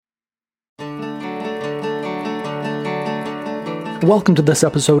Welcome to this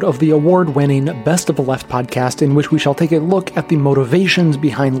episode of the award-winning Best of the Left podcast, in which we shall take a look at the motivations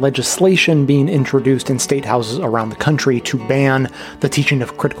behind legislation being introduced in state houses around the country to ban the teaching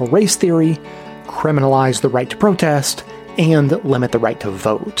of critical race theory, criminalize the right to protest, and limit the right to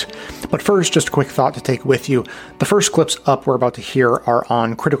vote. But first, just a quick thought to take with you. The first clips up we're about to hear are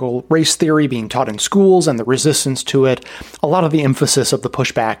on critical race theory being taught in schools and the resistance to it. A lot of the emphasis of the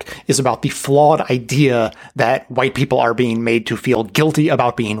pushback is about the flawed idea that white people are being made to feel guilty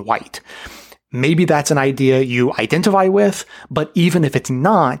about being white. Maybe that's an idea you identify with, but even if it's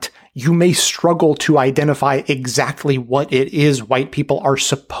not, you may struggle to identify exactly what it is white people are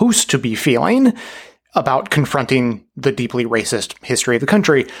supposed to be feeling about confronting the deeply racist history of the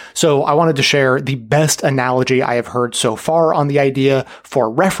country. So I wanted to share the best analogy I have heard so far on the idea.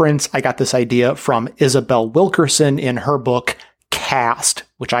 For reference, I got this idea from Isabel Wilkerson in her book, Caste,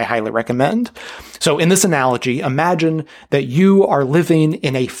 which I highly recommend. So in this analogy, imagine that you are living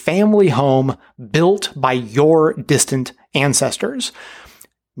in a family home built by your distant ancestors.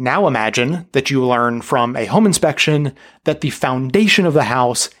 Now imagine that you learn from a home inspection that the foundation of the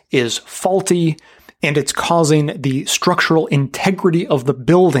house is faulty, and it's causing the structural integrity of the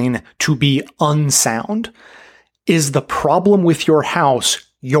building to be unsound. Is the problem with your house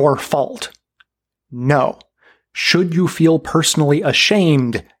your fault? No. Should you feel personally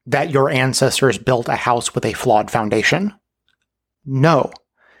ashamed that your ancestors built a house with a flawed foundation? No.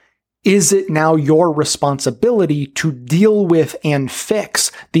 Is it now your responsibility to deal with and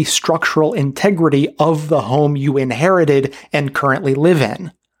fix the structural integrity of the home you inherited and currently live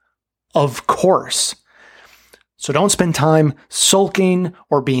in? Of course. So don't spend time sulking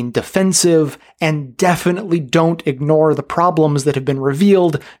or being defensive, and definitely don't ignore the problems that have been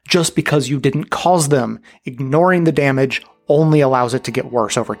revealed just because you didn't cause them. Ignoring the damage only allows it to get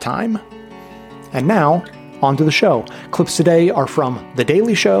worse over time. And now, on to the show. Clips today are from The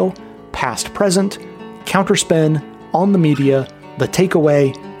Daily Show, Past Present, Counterspin, On the Media, The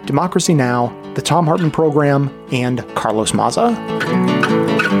Takeaway, Democracy Now!, The Thom Hartmann Program, and Carlos Maza.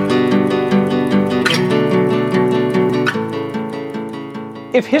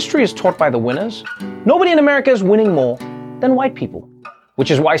 If history is taught by the winners, nobody in America is winning more than white people, which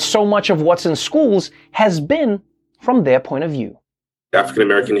is why so much of what's in schools has been from their point of view.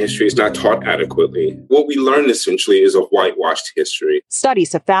 African-American history is not taught adequately. What we learn essentially is a whitewashed history.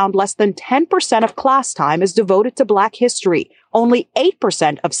 Studies have found less than 10% of class time is devoted to Black history. Only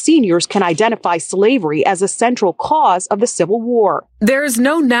 8% of seniors can identify slavery as a central cause of the Civil War. There is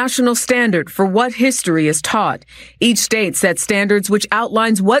no national standard for what history is taught. Each state sets standards which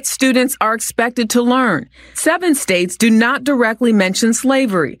outlines what students are expected to learn. 7 states do not directly mention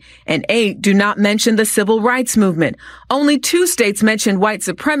slavery, and 8 do not mention the civil rights movement. Only 2 states mention white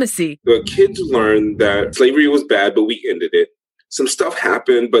supremacy. The kids learned that slavery was bad, but we ended it. Some stuff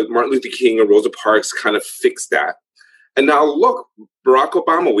happened, but Martin Luther King and Rosa Parks kind of fixed that. And now look, Barack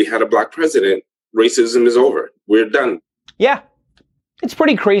Obama, we had a Black president. Racism is over. We're done. Yeah, it's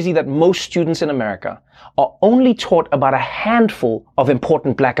pretty crazy that most students in America are only taught about a handful of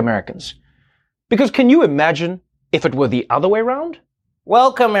important Black Americans. Because can you imagine if it were the other way around?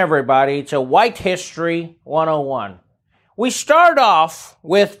 Welcome, everybody, to White History 101. We start off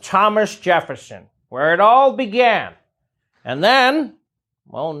with Thomas Jefferson, where it all began. And then,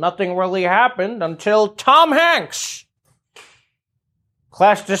 well, nothing really happened until Tom Hanks.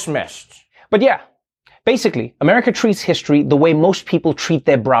 Class dismissed. But yeah, basically, America treats history the way most people treat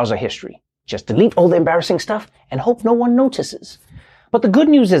their browser history. Just delete all the embarrassing stuff and hope no one notices. But the good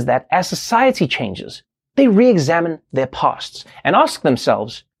news is that as society changes, they re-examine their pasts and ask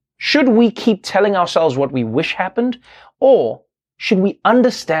themselves, should we keep telling ourselves what we wish happened, or should we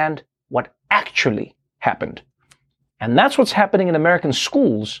understand what actually happened? And that's what's happening in American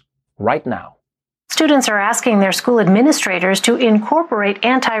schools right now. Students are asking their school administrators to incorporate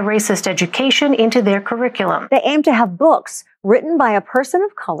anti-racist education into their curriculum. They aim to have books written by a person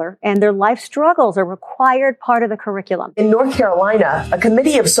of color and their life struggles a required part of the curriculum. In North Carolina, a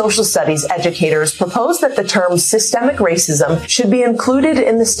committee of social studies educators proposed that the term systemic racism should be included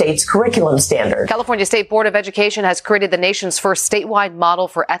in the state's curriculum standard. California State Board of Education has created the nation's first statewide model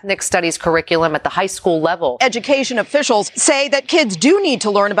for ethnic studies curriculum at the high school level. Education officials say that kids do need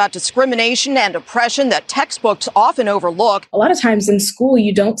to learn about discrimination and oppression that textbooks often overlook. A lot of times in school,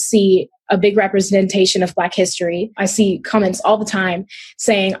 you don't see a big representation of Black history. I see comments all the time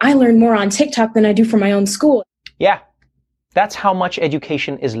saying, I learn more on TikTok than I do from my own school. Yeah, that's how much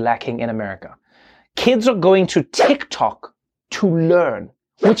education is lacking in America. Kids are going to TikTok to learn,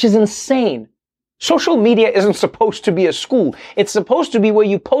 which is insane. Social media isn't supposed to be a school. It's supposed to be where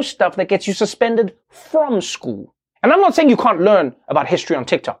you post stuff that gets you suspended from school. And I'm not saying you can't learn about history on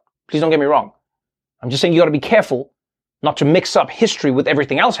TikTok. Please don't get me wrong. I'm just saying you got to be careful not to mix up history with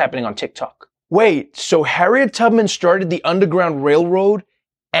everything else happening on TikTok. Wait, so Harriet Tubman started the Underground Railroad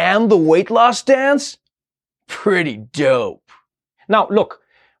and the weight loss dance? Pretty dope. Now, look,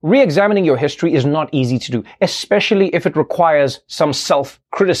 re-examining your history is not easy to do, especially if it requires some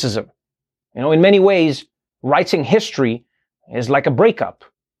self-criticism. In many ways, writing history is like a breakup.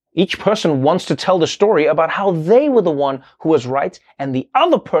 Each person wants to tell the story about how they were the one who was right and the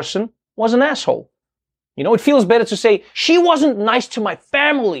other person was an asshole. It feels better to say, she wasn't nice to my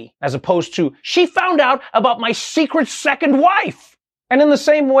family, as opposed to, she found out about my secret second wife. And in the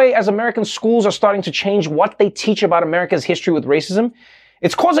same way as American schools are starting to change what they teach about America's history with racism,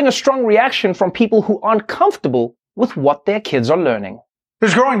 it's causing a strong reaction from people who aren't comfortable with what their kids are learning.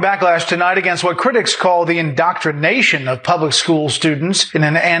 There's growing backlash tonight against what critics call the indoctrination of public school students in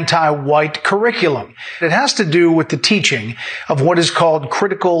an anti-white curriculum. It has to do with the teaching of what is called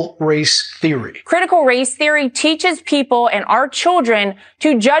critical race theory. Critical race theory teaches people and our children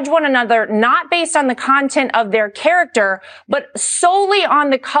to judge one another not based on the content of their character, but solely on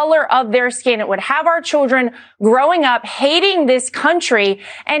the color of their skin. It would have our children growing up hating this country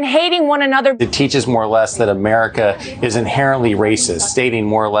and hating one another. It teaches more or less that America is inherently racist, stating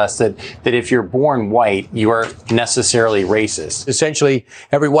more or less that if you're born white, you are necessarily racist. Essentially,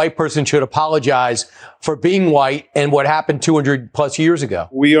 every white person should apologize for being white and what happened 200 plus years ago.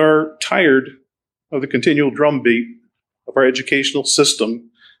 We are tired of the continual drumbeat of our educational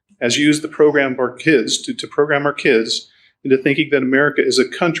system as used to program our kids, to program our kids into thinking that America is a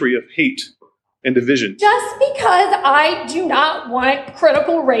country of hate and division. Just because I do not want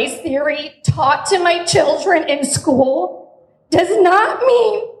critical race theory taught to my children in school does not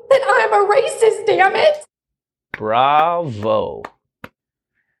mean that I'm a racist, damn it. Bravo.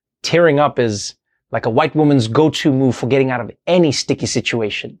 Tearing up is like a white woman's go-to move for getting out of any sticky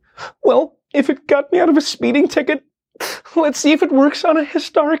situation. Well, if it got me out of a speeding ticket, let's see if it works on a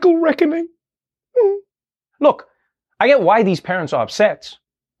historical reckoning. Look, I get why these parents are upset.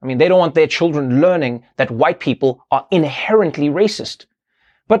 They don't want their children learning that white people are inherently racist.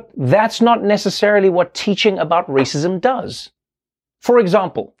 But that's not necessarily what teaching about racism does. For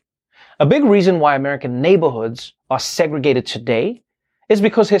example, a big reason why American neighborhoods are segregated today is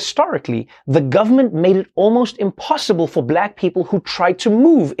because historically, the government made it almost impossible for black people who tried to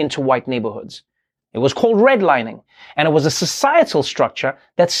move into white neighborhoods. It was called redlining, and it was a societal structure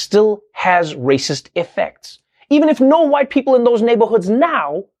that still has racist effects, even if no white people in those neighborhoods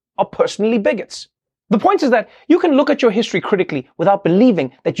now are personally bigots. The point is that you can look at your history critically without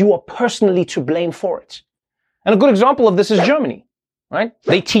believing that you are personally to blame for it. And a good example of this is Germany. Right?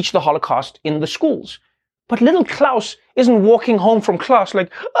 They teach the Holocaust in the schools. But little Klaus isn't walking home from class like,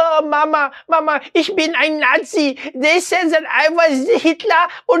 oh, Mama, ich bin ein Nazi. They said that I was Hitler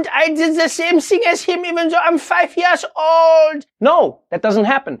and I did the same thing as him even though I'm 5 years old. No, that doesn't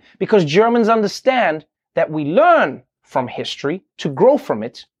happen because Germans understand that we learn from history to grow from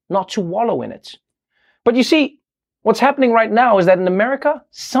it, not to wallow in it. But you see, what's happening right now is that in America,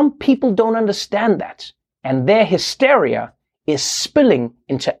 some people don't understand that. And their hysteria is spilling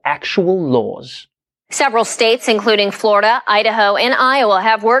into actual laws. Several states, including Florida, Idaho, and Iowa,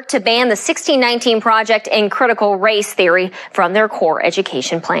 have worked to ban the 1619 Project and critical race theory from their core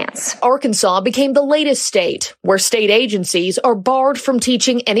education plans. Arkansas became the latest state where state agencies are barred from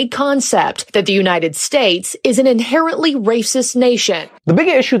teaching any concept that the United States is an inherently racist nation. The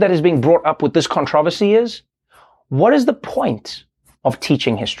bigger issue that is being brought up with this controversy is, what is the point of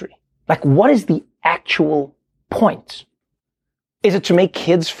teaching history? Like, what is the actual point? Is it to make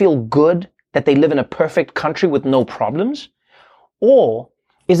kids feel good that they live in a perfect country with no problems? Or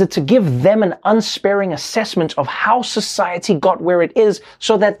is it to give them an unsparing assessment of how society got where it is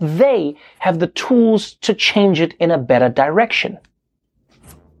so that they have the tools to change it in a better direction?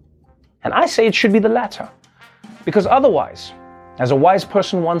 And I say it should be the latter. Because otherwise, as a wise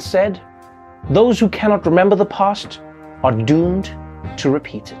person once said, those who cannot remember the past are doomed to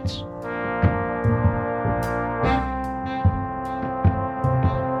repeat it.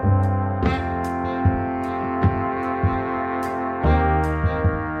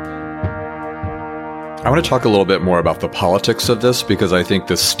 I want to talk a little bit more about the politics of this because I think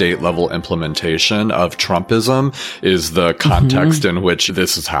the state level implementation of Trumpism is the context in which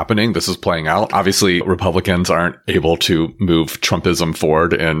this is happening. This is playing out. Obviously, Republicans aren't able to move Trumpism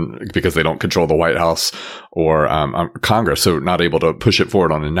forward because they don't control the White House or Congress, so not able to push it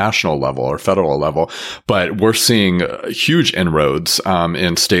forward on a national level or federal level. But we're seeing huge inroads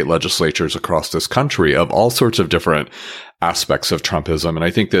in state legislatures across this country of all sorts of different aspects of Trumpism. And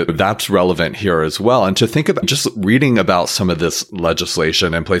I think that that's relevant here as well. And to think about just reading about some of this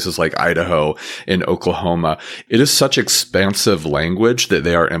legislation in places like Idaho, in Oklahoma, it is such expansive language that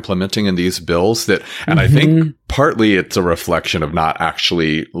they are implementing in these bills that, and I think partly it's a reflection of not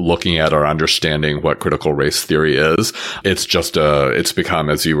actually looking at or understanding what critical race theory is. It's just it's become,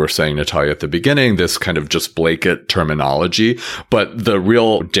 as you were saying, Natalia, at the beginning, this kind of just blanket terminology. But the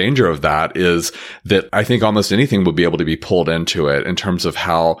real danger of that is that I think almost anything will be able to be pulled into it in terms of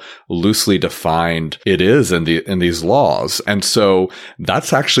how loosely defined it is in these laws. And so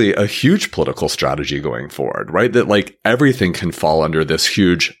that's actually a huge political strategy going forward, right? That like everything can fall under this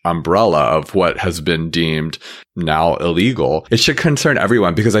huge umbrella of what has been deemed now illegal. It should concern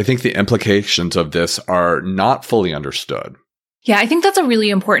everyone because I think the implications of this are not fully understood. Yeah, I think that's a really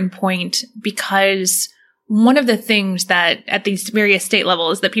important point because one of the things that at these various state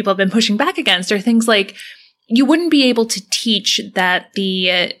levels that people have been pushing back against are things like you wouldn't be able to teach that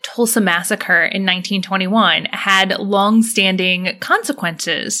the Tulsa massacre in 1921 had long-standing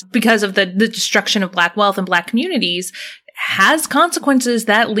consequences because of the destruction of Black wealth and Black communities has consequences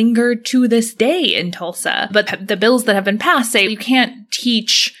that linger to this day in Tulsa. But the bills that have been passed say you can't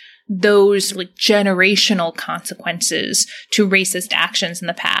teach those like generational consequences to racist actions in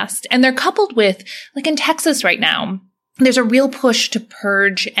the past. And they're coupled with, like in Texas right now, there's a real push to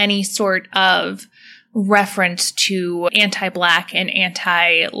purge any sort of reference to anti-Black and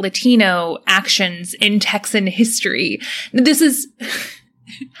anti-Latino actions in Texan history. This is,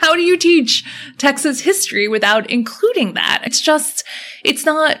 how do you teach Texas history without including that? It's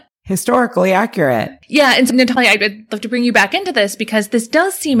not historically accurate. Yeah. And so, Natalia, I'd love to bring you back into this because this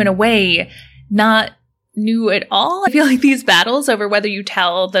does seem in a way not new at all. I feel like these battles over whether you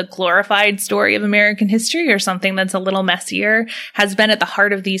tell the glorified story of American history or something that's a little messier has been at the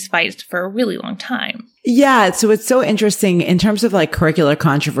heart of these fights for a really long time. Yeah. So it's so interesting in terms of like curricular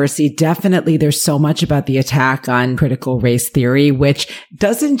controversy. Definitely there's so much about the attack on critical race theory, which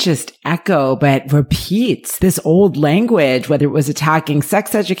doesn't just echo, but repeats this old language, whether it was attacking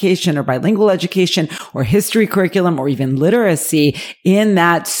sex education or bilingual education or history curriculum or even literacy, in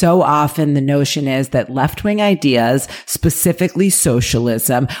that so often the notion is that left-wing ideas, specifically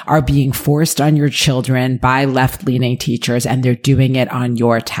socialism, are being forced on your children by left-leaning teachers, and they're doing it on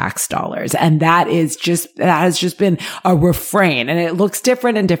your tax dollars. And that has just been a refrain, and it looks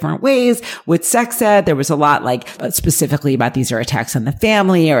different in different ways. With sex ed, there was a lot like specifically about these are attacks on the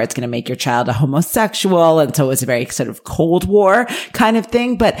family, or it's going to make your child a homosexual. And so it was a very sort of Cold War kind of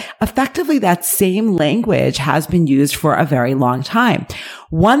thing. But effectively that same language has been used for a very long time.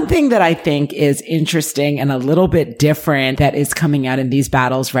 One thing that I think is interesting and a little bit different that is coming out in these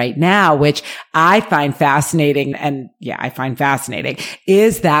battles right now, which I find fascinating,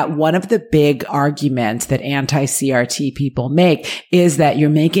 is that one of the big arguments that anti-CRT people make is that you're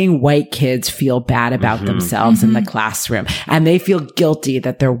making white kids feel bad about themselves in the classroom. And they feel guilty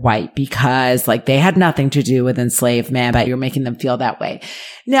that they're white because like they had nothing to do with enslavement, but you're making them feel that way.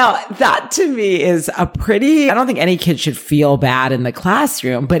 Now, that to me is I don't think any kid should feel bad in the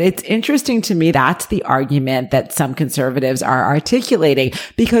classroom, but it's interesting to me that's the argument that some conservatives are articulating,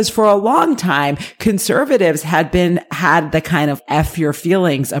 because for a long time, conservatives had the kind of F your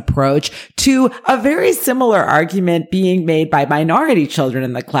feelings approach to a very similar argument being made by minority children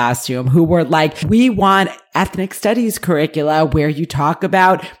in the classroom who were like, we want ethnic studies curricula where you talk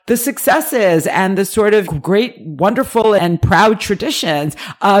about the successes and the sort of great, wonderful and proud traditions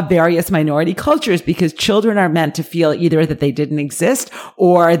of various minority cultures, because children are meant to feel either that they didn't exist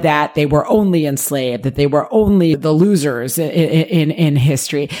or that they were only enslaved, that they were only the losers in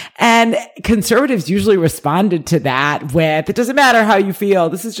history. And conservatives usually responded to that with, it doesn't matter how you feel.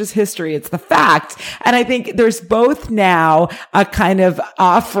 This is just history. It's the fact. And I think there's both now a kind of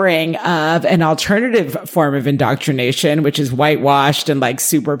offering of an alternative form of indoctrination, which is whitewashed and like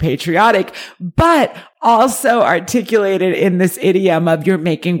super patriotic, but also articulated in this idiom of you're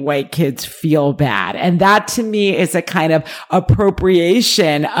making white kids feel bad. And that to me is a kind of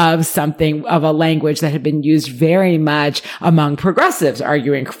appropriation of something, of a language that had been used very much among progressives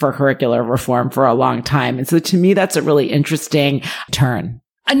arguing for curricular reform for a long time. And so to me, that's a really interesting turn.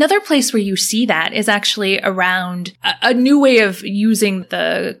 Another place where you see that is actually around a new way of using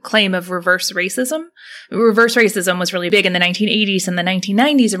the claim of reverse racism. Reverse racism was really big in the 1980s and the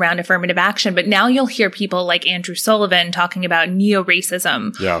 1990s around affirmative action, but now you'll hear people like Andrew Sullivan talking about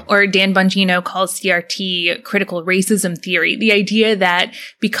neo-racism, or Dan Bongino calls CRT critical racism theory. The idea that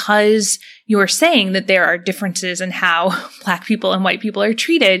because you're saying that there are differences in how Black people and white people are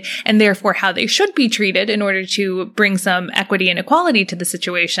treated, and therefore how they should be treated in order to bring some equity and equality to the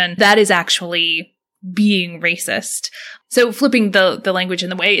situation, that is actually being racist. So flipping the language in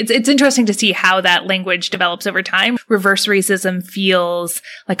the way, it's interesting to see how that language develops over time. Reverse racism feels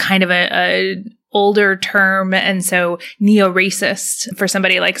like kind of a older term. And so neo-racist for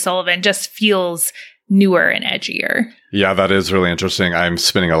somebody like Sullivan just feels newer and edgier. Yeah, that is really interesting. I'm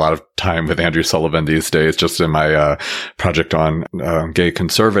spending a lot of time with Andrew Sullivan these days, just in my project on gay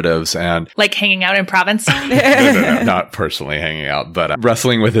conservatives, and like hanging out in Provincetown. no, not personally hanging out, but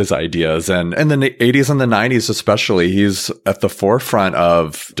wrestling with his ideas. And in the 80s and the 90s, especially, he's at the forefront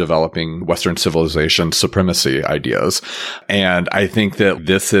of developing Western civilization supremacy ideas. And I think that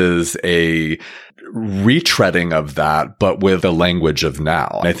this is a retreading of that, but with the language of now.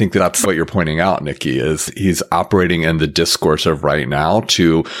 And I think that's what you're pointing out, Nikki, is he's operating in the discourse of right now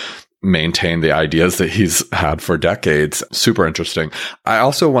to maintain the ideas that he's had for decades. Super interesting. I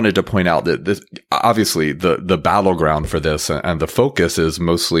also wanted to point out that this, obviously the battleground for this and the focus is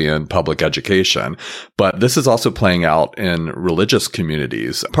mostly in public education, but this is also playing out in religious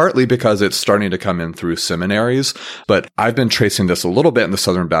communities, partly because it's starting to come in through seminaries. But I've been tracing this a little bit in the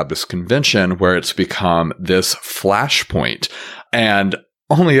Southern Baptist Convention, where it's become this flashpoint. And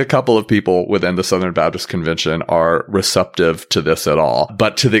only a couple of people within the Southern Baptist Convention are receptive to this at all.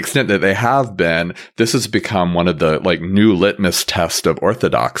 But to the extent that they have been, this has become one of the new litmus tests of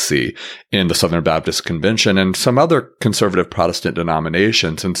orthodoxy in the Southern Baptist Convention and some other conservative Protestant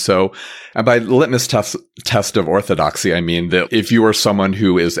denominations. And so, and by litmus test of orthodoxy, I mean that if you are someone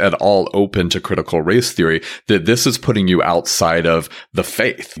who is at all open to critical race theory, that this is putting you outside of the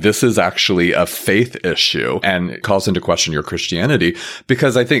faith. This is actually a faith issue and calls into question your Christianity. Because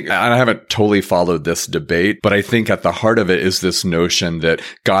I think, and I haven't totally followed this debate, but I think at the heart of it is this notion that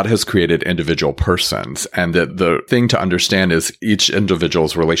God has created individual persons, and that the thing to understand is each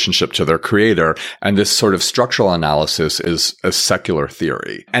individual's relationship to their creator. And this sort of structural analysis is a secular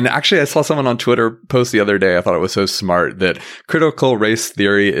theory. And actually, I saw someone on Twitter post the other day, I thought it was so smart, that critical race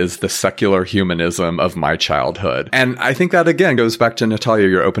theory is the secular humanism of my childhood. And I think that again goes back to, Natalia,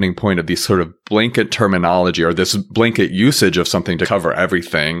 your opening point of these sort of blanket terminology, or this blanket usage of something to cover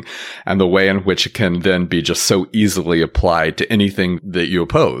everything, and the way in which it can then be just so easily applied to anything that you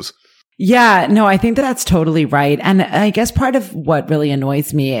oppose. Yeah, no, I think that's totally right. And I guess part of what really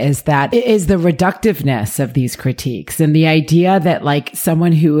annoys me is the reductiveness of these critiques, and the idea that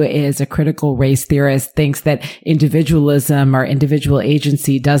someone who is a critical race theorist thinks that individualism or individual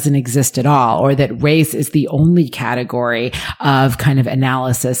agency doesn't exist at all, or that race is the only category of kind of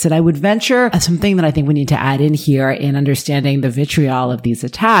analysis. And I would venture something that I think we need to add in here in understanding the vitriol of these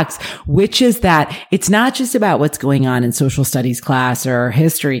attacks, which is that it's not just about what's going on in social studies class or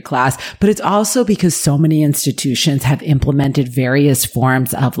history class, but it's also because so many institutions have implemented various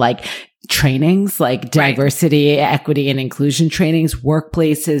forms of trainings, like diversity, equity, and inclusion trainings,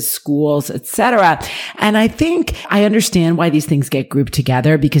 workplaces, schools, etc. And I think I understand why these things get grouped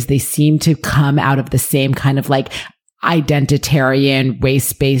together, because they seem to come out of the same kind of identitarian,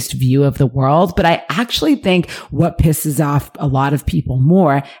 race-based view of the world. But I actually think what pisses off a lot of people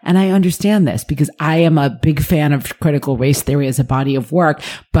more, and I understand this because I am a big fan of critical race theory as a body of work,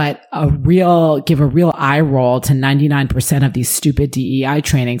 but give a real eye roll to 99% of these stupid DEI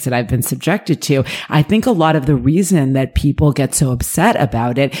trainings that I've been subjected to. I think a lot of the reason that people get so upset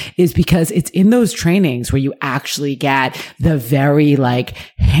about it is because it's in those trainings where you actually get the very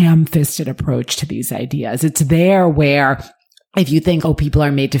ham-fisted approach to these ideas. It's there where if you think, people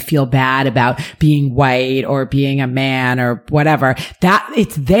are made to feel bad about being white or being a man or whatever, that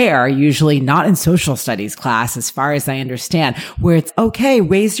it's there usually not in social studies class, as far as I understand, where it's okay,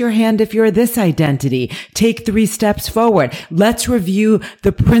 raise your hand if you're this identity, take 3 steps forward. Let's review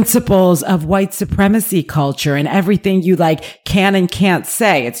the principles of white supremacy culture and everything you can and can't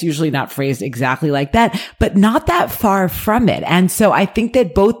say. It's usually not phrased exactly like that, but not that far from it. And so I think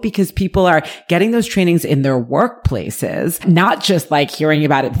that both because people are getting those trainings in their workplaces, not just hearing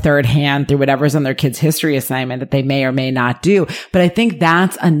about it third hand through whatever's on their kid's history assignment that they may or may not do. But I think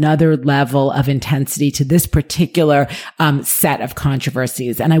that's another level of intensity to this particular set of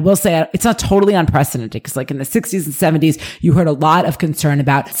controversies. And I will say it's not totally unprecedented, because in the 60s and 70s, you heard a lot of concern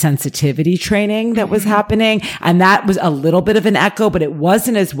about sensitivity training that was happening. And that was a little bit of an echo, but it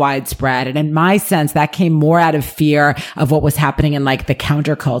wasn't as widespread. And in my sense, that came more out of fear of what was happening in the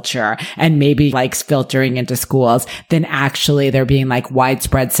counterculture and maybe filtering into schools than actually there being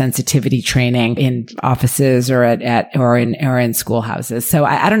widespread sensitivity training in offices or in schoolhouses. So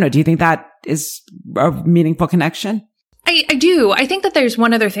I don't know. Do you think that is a meaningful connection? I do. I think that there's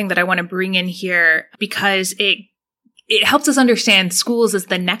one other thing that I want to bring in here, because it helps us understand schools as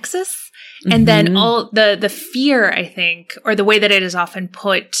the nexus. And then all the fear, I think, or the way that it is often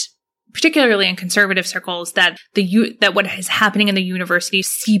put particularly in conservative circles, that that what is happening in the university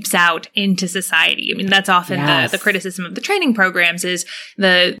seeps out into society. I mean, that's often the criticism of the training programs, is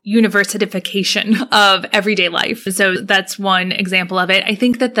the universitification of everyday life. So that's one example of it. I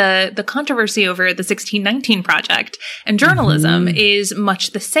think that the controversy over the 1619 Project and journalism is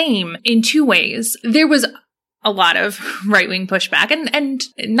much the same in two ways. There was a lot of right-wing pushback, and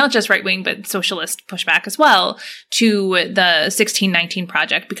not just right-wing, but socialist pushback as well, to the 1619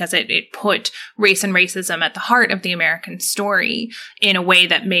 Project, because it put race and racism at the heart of the American story in a way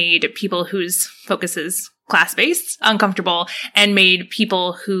that made people whose focus is class-based uncomfortable, and made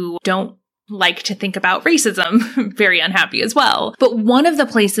people who don't like to think about racism very unhappy as well. But one of the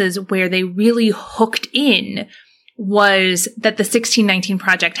places where they really hooked in was that the 1619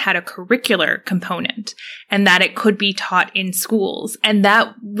 Project had a curricular component, and that it could be taught in schools. And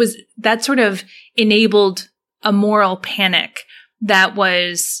that sort of enabled a moral panic that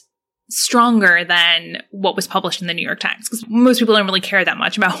was stronger than what was published in the New York Times. Because most people don't really care that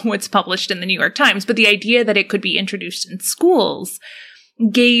much about what's published in the New York Times. But the idea that it could be introduced in schools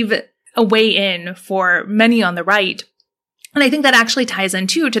gave a way in for many on the right. And I think that actually ties in,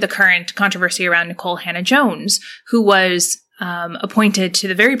 too, to the current controversy around Nikole Hannah-Jones, who was appointed to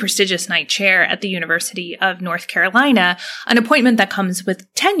the very prestigious Knight Chair at the University of North Carolina, an appointment that comes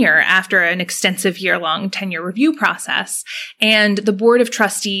with tenure after an extensive year-long tenure review process. And the Board of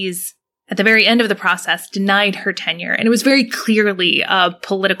Trustees, at the very end of the process, denied her tenure. And it was very clearly a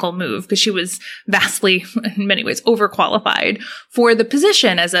political move, because she was vastly, in many ways, overqualified for the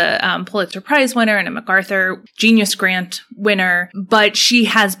position as a Pulitzer Prize winner and a MacArthur Genius Grant winner. But she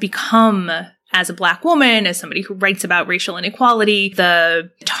has become, as a Black woman, as somebody who writes about racial inequality,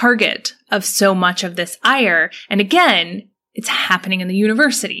 the target of so much of this ire. And again, it's happening in the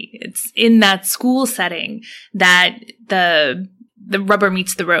university. It's in that school setting that the rubber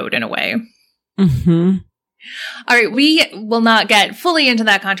meets the road in a way. Mm-hmm. All right, we will not get fully into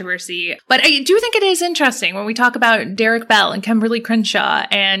that controversy, but I do think it is interesting when we talk about Derek Bell and Kimberly Crenshaw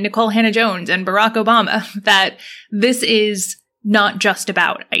and Nikole Hannah-Jones and Barack Obama, that this is not just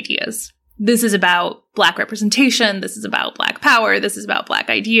about ideas. This is about Black representation. This is about Black power. This is about Black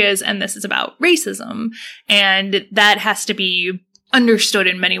ideas. And this is about racism. And that has to be understood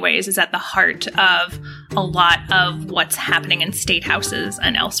in many ways, is at the heart of a lot of what's happening in state houses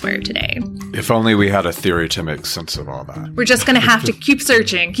and elsewhere today. If only we had a theory to make sense of all that. We're just going to have to keep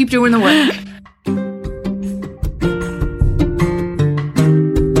searching, keep doing the work.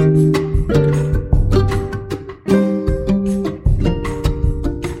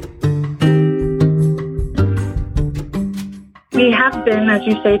 We have been, as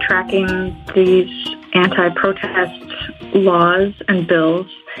you say, tracking these anti-protest laws and bills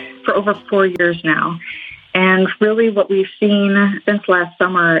for over 4 years now. And really what we've seen since last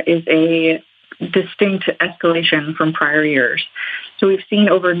summer is a distinct escalation from prior years. So we've seen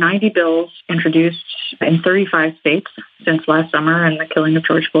over 90 bills introduced in 35 states since last summer and the killing of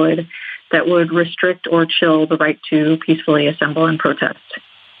George Floyd that would restrict or chill the right to peacefully assemble and protest.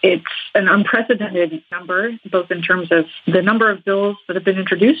 It's an unprecedented number, both in terms of the number of bills that have been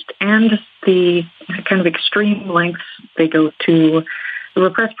introduced and the kind of extreme lengths they go to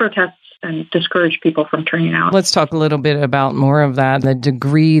repress protests and discourage people from turning out. Let's talk a little bit about more of that. The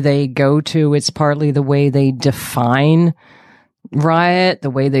degree they go to, it's partly the way they define riot, the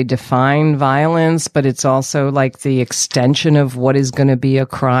way they define violence, but it's also like the extension of what is going to be a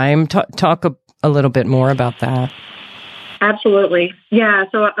crime. Talk a little bit more about that. Absolutely. Yeah.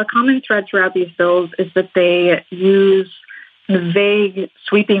 So a common thread throughout these bills is that they use vague,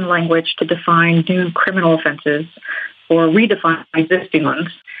 sweeping language to define new criminal offenses or redefine existing ones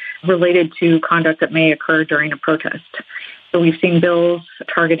related to conduct that may occur during a protest. So we've seen bills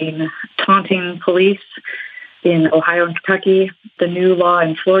targeting taunting police in Ohio and Kentucky, the new law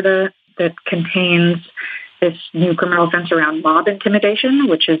in Florida that contains this new criminal offense around mob intimidation,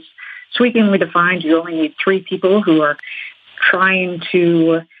 which is sweepingly defined. You only need 3 people who are trying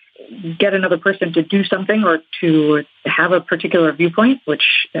to get another person to do something or to have a particular viewpoint,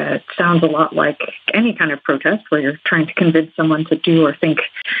 which sounds a lot like any kind of protest where you're trying to convince someone to do or think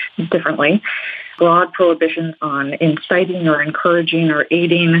differently. Broad prohibitions on inciting or encouraging or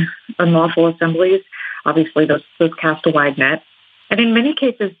aiding unlawful assemblies. Obviously, those cast a wide net. And in many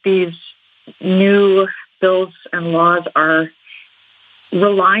cases, these new bills and laws are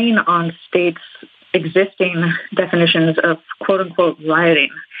relying on states' existing definitions of quote-unquote rioting,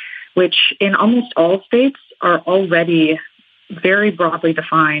 which in almost all states are already very broadly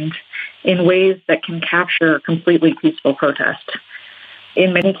defined in ways that can capture completely peaceful protest.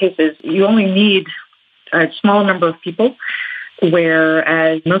 In many cases, you only need a small number of people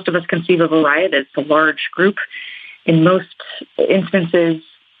whereas most of us conceive of a riot as a large group. In most instances,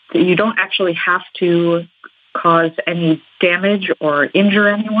 you don't actually have to cause any damage or injure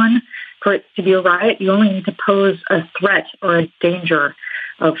anyone for it to be a riot. You only need to pose a threat or a danger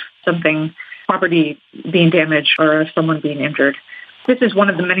of something, property being damaged or someone being injured. This is one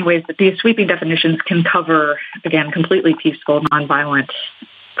of the many ways that these sweeping definitions can cover, again, completely peaceful, nonviolent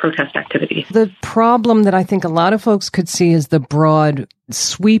protest activity. The problem that I think a lot of folks could see is the broad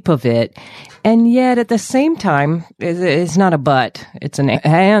sweep of it. And yet at the same time, it's not a but, it's an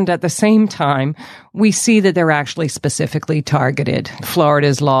and at the same time, we see that they're actually specifically targeted.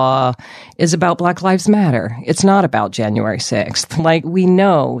 Florida's law is about Black Lives Matter. It's not about January 6th. Like, we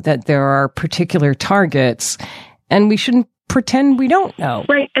know that there are particular targets, and we shouldn't pretend we don't know.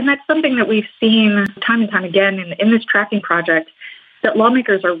 Right. And that's something that we've seen time and time again in this tracking project, that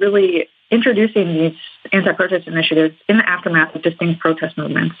lawmakers are really introducing these anti-protest initiatives in the aftermath of distinct protest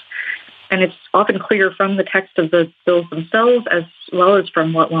movements. And it's often clear from the text of the bills themselves, as well as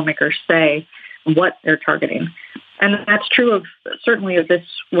from what lawmakers say, what they're targeting. And that's true certainly of this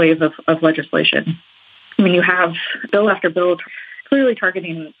wave of legislation. I mean, you have bill after bill clearly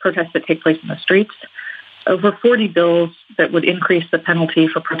targeting protests that take place in the streets. Over 40 bills that would increase the penalty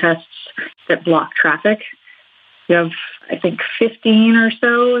for protests that block traffic. You have, I think, 15 or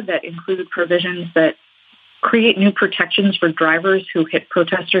so that include provisions that create new protections for drivers who hit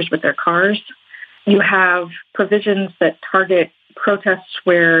protesters with their cars. You have provisions that target protests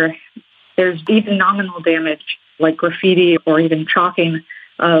where there's even nominal damage, like graffiti or even chalking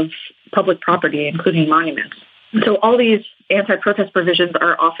of public property, including monuments. So all these anti-protest provisions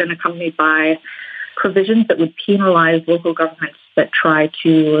are often accompanied by provisions that would penalize local governments that try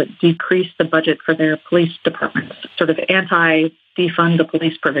to decrease the budget for their police departments, sort of anti-defund the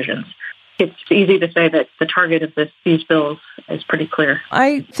police provisions. It's easy to say that the target of these bills is pretty clear.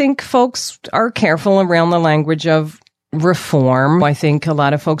 I think folks are careful around the language of reform. I think a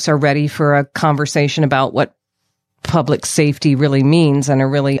lot of folks are ready for a conversation about what public safety really means and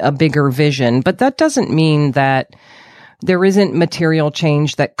a bigger vision. But that doesn't mean that there isn't material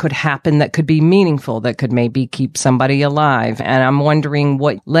change that could happen that could be meaningful, that could maybe keep somebody alive. And I'm wondering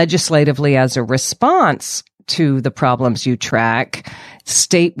what legislatively, as a response to the problems you track,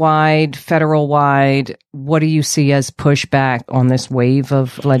 statewide, federal-wide, what do you see as pushback on this wave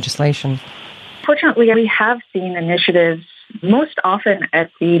of legislation? Fortunately, we have seen initiatives most often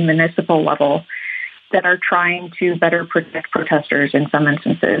at the municipal level that are trying to better protect protesters in some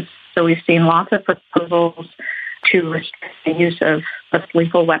instances. So we've seen lots of proposals to restrict the use of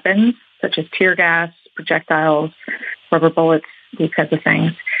lethal weapons, such as tear gas, projectiles, rubber bullets, these kinds of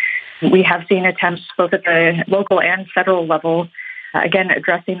things. We have seen attempts both at the local and federal level, again,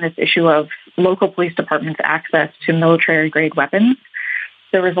 addressing this issue of local police departments' access to military-grade weapons.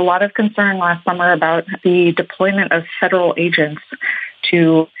 There was a lot of concern last summer about the deployment of federal agents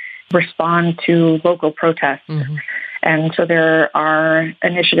to respond to local protests. Mm-hmm. And so there are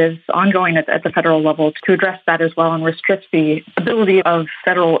initiatives ongoing at the federal level to address that as well and restrict the ability of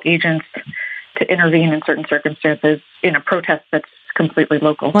federal agents to intervene in certain circumstances in a protest that's completely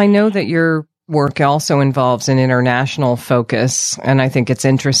local. I know that your work also involves an international focus, and I think it's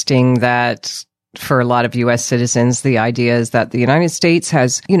interesting that for a lot of U.S. citizens, the idea is that the United States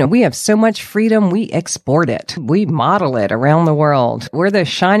has, we have so much freedom, we export it. We model it around the world. We're the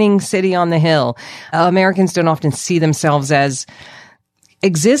shining city on the hill. Americans don't often see themselves as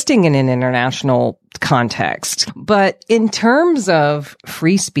existing in an international context. But in terms of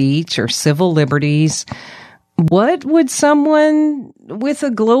free speech or civil liberties, what would someone with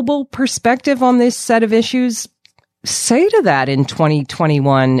a global perspective on this set of issues say to that in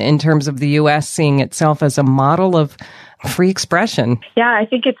 2021 in terms of the U.S. seeing itself as a model of free expression? Yeah, I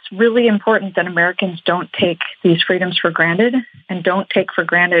think it's really important that Americans don't take these freedoms for granted and don't take for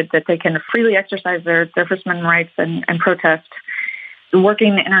granted that they can freely exercise their First Amendment rights and protest.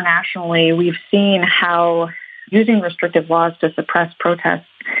 Working internationally, we've seen how using restrictive laws to suppress protests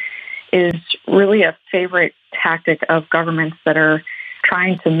is really a favorite tactic of governments that are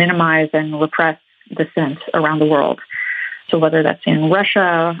trying to minimize and repress dissent around the world. So whether that's in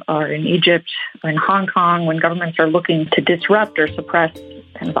Russia or in Egypt or in Hong Kong, when governments are looking to disrupt or suppress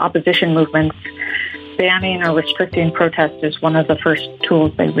kind of opposition movements, banning or restricting protest is one of the first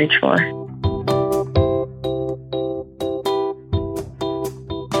tools they reach for.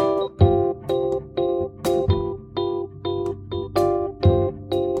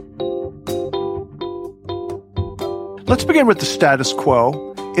 Let's begin with the status quo.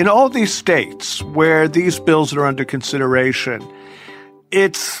 In all these states where these bills are under consideration,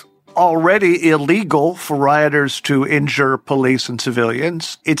 it's already illegal for rioters to injure police and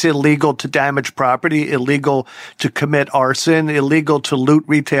civilians. It's illegal to damage property, illegal to commit arson, illegal to loot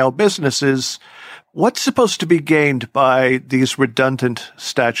retail businesses. What's supposed to be gained by these redundant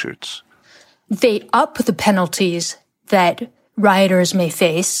statutes? They up the penalties that rioters may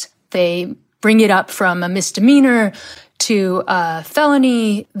face. They bring it up from a misdemeanor to a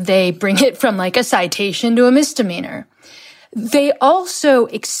felony. They bring it from like a citation to a misdemeanor. They also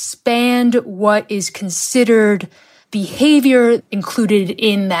expand what is considered behavior included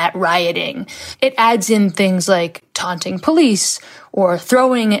in that rioting. It adds in things like taunting police or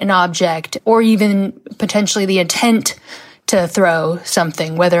throwing an object or even potentially the intent to throw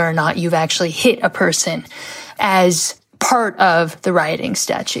something, whether or not you've actually hit a person, as part of the rioting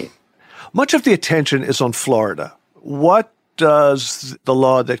statute. Much of the attention is on Florida. What does the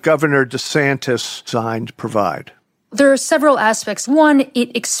law that Governor DeSantis signed provide? There are several aspects. One,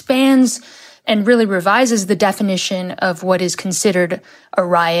 it expands and really revises the definition of what is considered a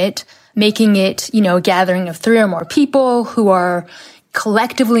riot, making it, a gathering of 3 or more people who are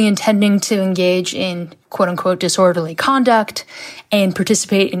collectively intending to engage in quote-unquote disorderly conduct and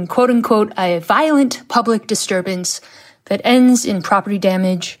participate in quote-unquote a violent public disturbance that ends in property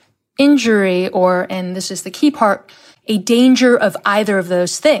damage, injury, or, and this is the key part, a danger of either of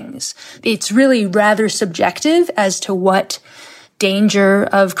those things. It's really rather subjective as to what danger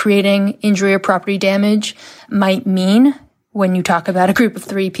of creating injury or property damage might mean when you talk about a group of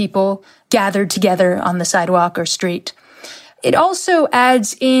 3 people gathered together on the sidewalk or street. It also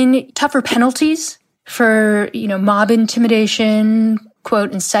adds in tougher penalties for, mob intimidation,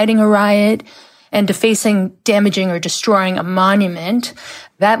 quote, inciting a riot, and defacing, damaging, or destroying a monument.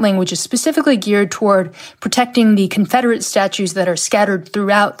 That language is specifically geared toward protecting the Confederate statues that are scattered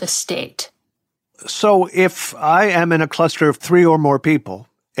throughout the state. So if I am in a cluster of 3 or more people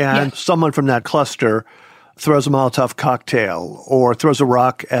and someone from that cluster throws a Molotov cocktail or throws a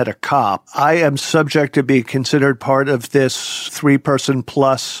rock at a cop, I am subject to be considered part of this 3-person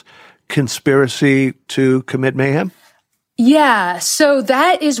plus conspiracy to commit mayhem? Yeah, so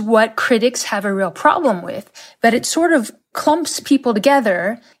that is what critics have a real problem with, that it sort of clumps people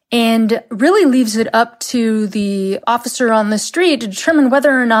together and really leaves it up to the officer on the street to determine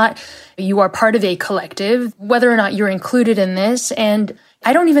whether or not you are part of a collective, whether or not you're included in this. And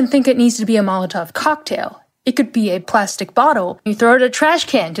I don't even think it needs to be a Molotov cocktail. It could be a plastic bottle. You throw it in a trash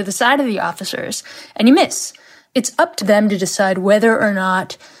can to the side of the officers and you miss. It's up to them to decide whether or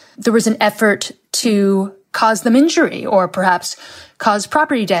not there was an effort to cause them injury or perhaps cause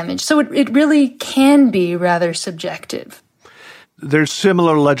property damage. So it really can be rather subjective. There's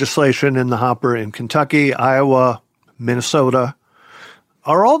similar legislation in the hopper in Kentucky, Iowa, Minnesota.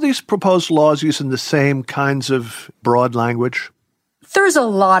 Are all these proposed laws using the same kinds of broad language? There's a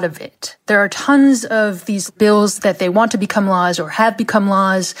lot of it. There are tons of these bills that they want to become laws or have become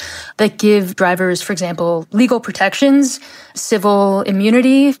laws that give drivers, for example, legal protections, civil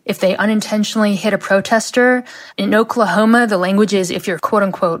immunity if they unintentionally hit a protester. In Oklahoma, the language is if you're quote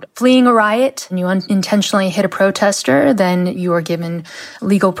unquote fleeing a riot and you unintentionally hit a protester, then you are given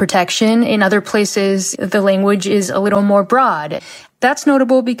legal protection. In other places, the language is a little more broad. That's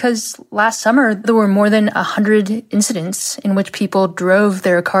notable because last summer, there were more than 100 incidents in which people drove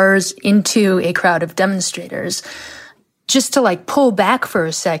their cars into a crowd of demonstrators. Just to pull back for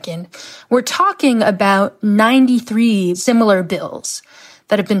a second, we're talking about 93 similar bills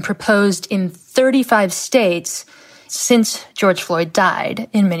that have been proposed in 35 states since George Floyd died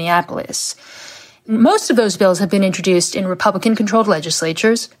in Minneapolis. Most of those bills have been introduced in Republican-controlled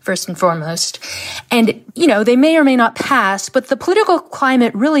legislatures, first and foremost. And, they may or may not pass, but the political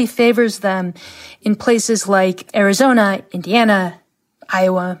climate really favors them in places like Arizona, Indiana,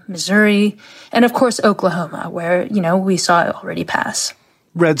 Iowa, Missouri, and of course, Oklahoma, where, we saw it already pass.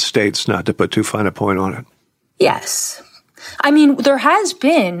 Red states, not to put too fine a point on it. Yes. There has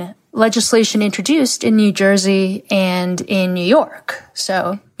been legislation introduced in New Jersey and in New York.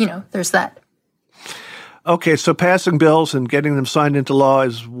 So, there's that. Okay, so passing bills and getting them signed into law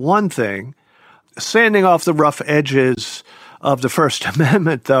is one thing. Sanding off the rough edges of the First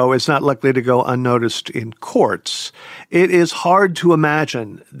Amendment, though, is not likely to go unnoticed in courts. It is hard to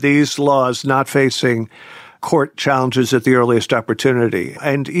imagine these laws not facing court challenges at the earliest opportunity,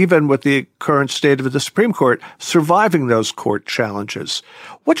 and even with the current state of the Supreme Court, surviving those court challenges.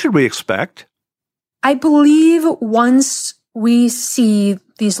 What should we expect? I believe once we see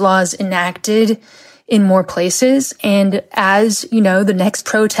these laws enacted in more places, and as, the next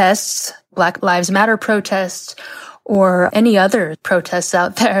protests, Black Lives Matter protests, or any other protests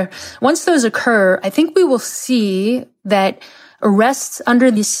out there, once those occur, I think we will see that arrests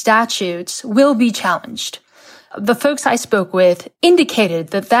under these statutes will be challenged. The folks I spoke with indicated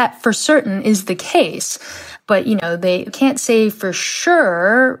that for certain is the case, but, they can't say for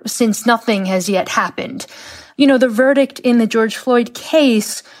sure since nothing has yet happened. The verdict in the George Floyd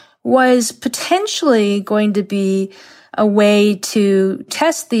case was potentially going to be a way to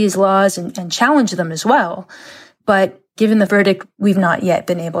test these laws and challenge them as well. But given the verdict, we've not yet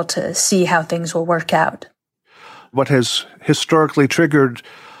been able to see how things will work out. What has historically triggered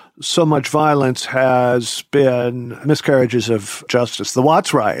so much violence has been miscarriages of justice. The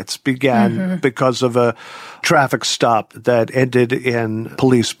Watts riots began because of a traffic stop that ended in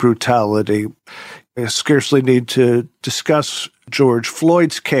police brutality. I scarcely need to discuss George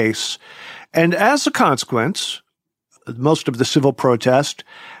Floyd's case. And as a consequence, most of the civil protest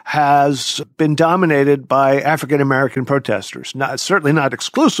has been dominated by African-American protesters. Certainly not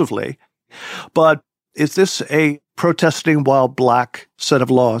exclusively, but is this a protesting while black set of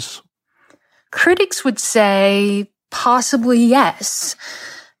laws? Critics would say possibly yes,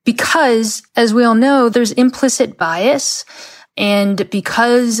 because, as we all know, there's implicit bias, and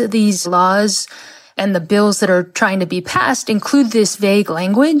because these laws and the bills that are trying to be passed include this vague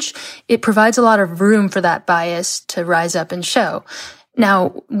language, it provides a lot of room for that bias to rise up and show. Now,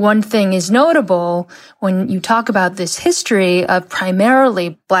 one thing is notable when you talk about this history of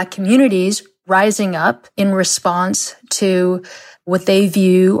primarily Black communities rising up in response to what they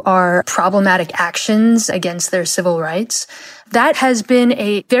view are problematic actions against their civil rights. That has been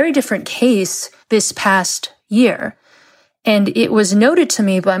a very different case this past year. And it was noted to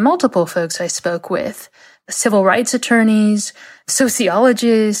me by multiple folks I spoke with, civil rights attorneys,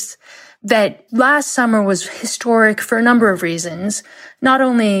 sociologists, that last summer was historic for a number of reasons. Not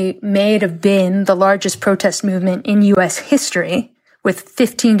only may it have been the largest protest movement in U.S. history, with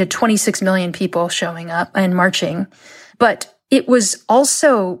 15 to 26 million people showing up and marching, but it was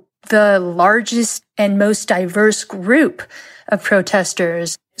also the largest and most diverse group of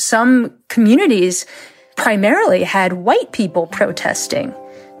protesters. Some communities primarily had white people protesting,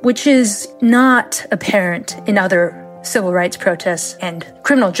 which is not apparent in other civil rights protests and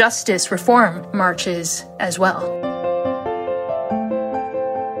criminal justice reform marches as well.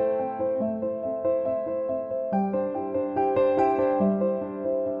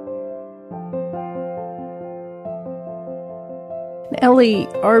 Ellie,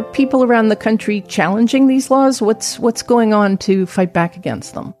 are people around the country challenging these laws? What's going on to fight back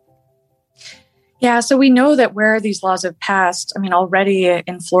against them? Yeah, so we know that where these laws have passed, already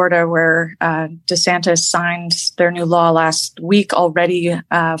in Florida, where DeSantis signed their new law last week, already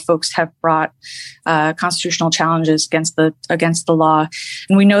folks have brought constitutional challenges against the law.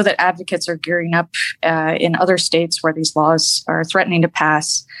 And we know that advocates are gearing up in other states where these laws are threatening to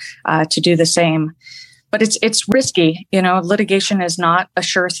pass to do the same. But it's risky. Litigation is not a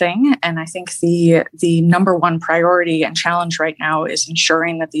sure thing. And I think the number one priority and challenge right now is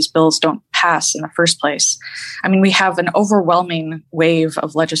ensuring that these bills don't pass in the first place. We have an overwhelming wave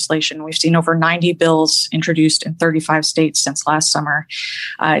of legislation. We've seen over 90 bills introduced in 35 states since last summer.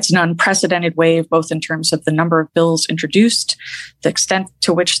 It's an unprecedented wave, both in terms of the number of bills introduced, the extent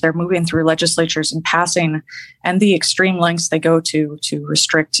to which they're moving through legislatures and passing, and the extreme lengths they go to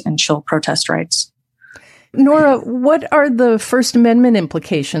restrict and chill protest rights. Nora, what are the First Amendment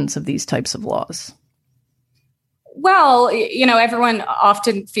implications of these types of laws? Well, everyone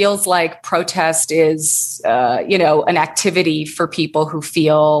often feels like protest is, an activity for people who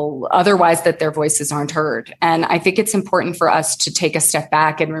feel otherwise that their voices aren't heard. And I think it's important for us to take a step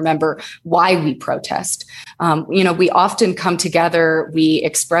back and remember why we protest. We often come together, we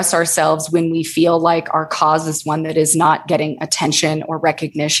express ourselves when we feel like our cause is one that is not getting attention or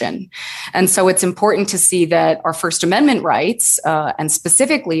recognition. And so it's important to see that our First Amendment rights, and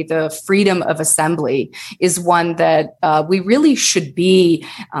specifically the freedom of assembly, is one that we really should be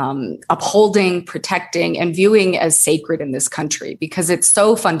upholding, protecting, and viewing as sacred in this country, because it's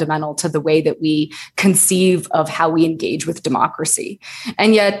so fundamental to the way that we conceive of how we engage with democracy.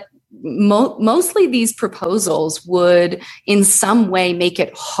 And yet, mostly these proposals would in some way make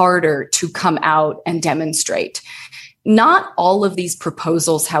it harder to come out and demonstrate. Not all of these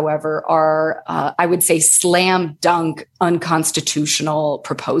proposals, however, are, I would say, slam dunk unconstitutional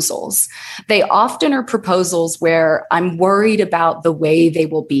proposals. They often are proposals where I'm worried about the way they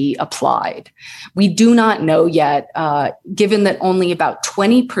will be applied. We do not know yet, given that only about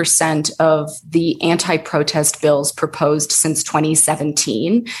 20% of the anti-protest bills proposed since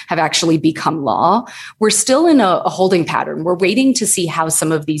 2017 have actually become law. We're still in a holding pattern. We're waiting to see how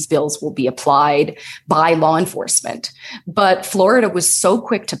some of these bills will be applied by law enforcement. yet. But Florida was so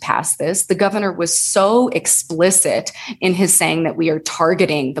quick to pass this. The governor was so explicit in his saying that we are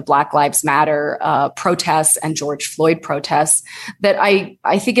targeting the Black Lives Matter protests and George Floyd protests that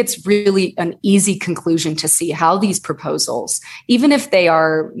I think it's really an easy conclusion to see how these proposals, even if they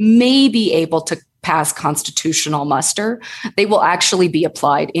are maybe able to pass constitutional muster, they will actually be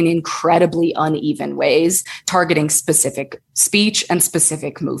applied in incredibly uneven ways, targeting specific speech and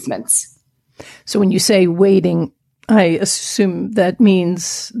specific movements. So when you say waiting, I assume that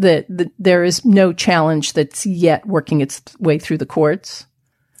means that there is no challenge that's yet working its way through the courts?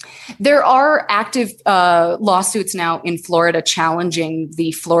 There are active lawsuits now in Florida challenging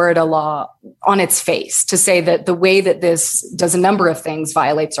the Florida law on its face to say that the way that this does a number of things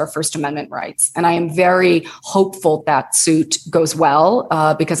violates our First Amendment rights. And I am very hopeful that suit goes well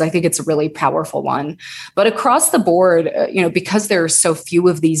because I think it's a really powerful one. But across the board, because there are so few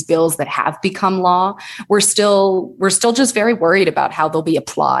of these bills that have become law, we're still just very worried about how they'll be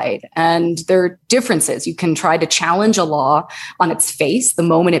applied. And there are differences. You can try to challenge a law on its face the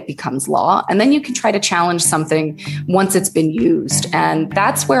moment it becomes law, and then you can try to challenge something once it's been used. And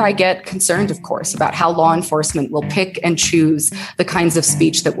that's where I get concerned, of course, about how law enforcement will pick and choose the kinds of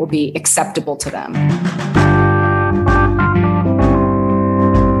speech that will be acceptable to them.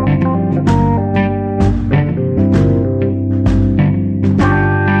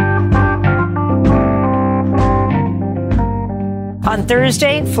 On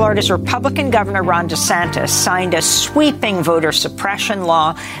Thursday, Florida's Republican Governor Ron DeSantis signed a sweeping voter suppression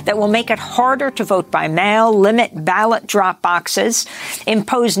law that will make it harder to vote by mail, limit ballot drop boxes,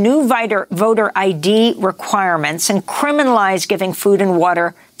 impose new voter ID requirements, and criminalize giving food and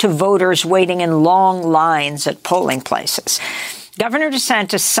water to voters waiting in long lines at polling places. Governor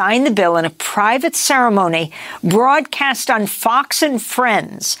DeSantis signed the bill in a private ceremony broadcast on Fox and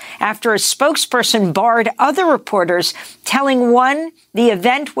Friends after a spokesperson barred other reporters, telling one the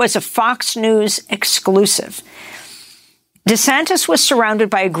event was a Fox News exclusive. DeSantis was surrounded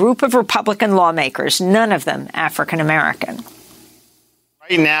by a group of Republican lawmakers, none of them African American.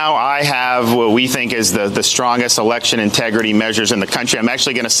 Right now, I have what we think is the strongest election integrity measures in the country. I'm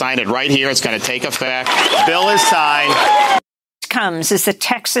actually going to sign it right here. It's going to take effect. Bill is signed. Comes as the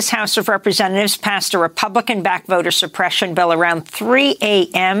Texas House of Representatives passed a Republican-backed voter suppression bill around 3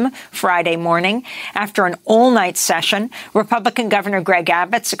 a.m. Friday morning. After an all-night session, Republican Governor Greg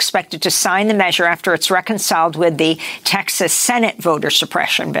Abbott's expected to sign the measure after it's reconciled with the Texas Senate voter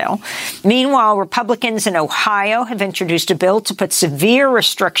suppression bill. Meanwhile, Republicans in Ohio have introduced a bill to put severe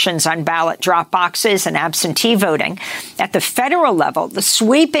restrictions on ballot drop boxes and absentee voting. At the federal level, the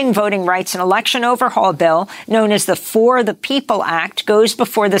sweeping voting rights and election overhaul bill, known as the For the People Act, goes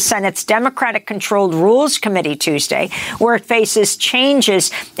before the Senate's Democratic-controlled Rules Committee Tuesday, where it faces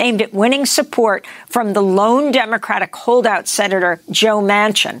changes aimed at winning support from the lone Democratic holdout Senator Joe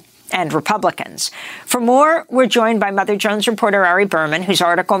Manchin and Republicans. For more, we're joined by Mother Jones reporter Ari Berman, whose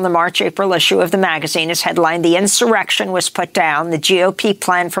article in the March-April issue of the magazine is headlined, "The Insurrection Was Put Down. The GOP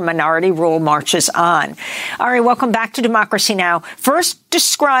Plan for Minority Rule Marches On." Ari, welcome back to Democracy Now! First,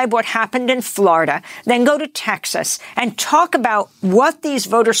 describe what happened in Florida, then go to Texas and talk about what these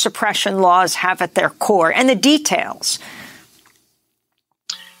voter suppression laws have at their core and the details.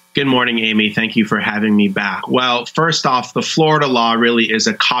 Good morning, Amy. Thank you for having me back. Well, first off, the Florida law really is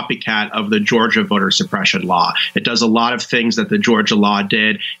a copycat of the Georgia voter suppression law. It does a lot of things that the Georgia law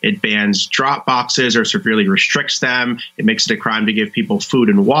did. It bans drop boxes or severely restricts them. It makes it a crime to give people food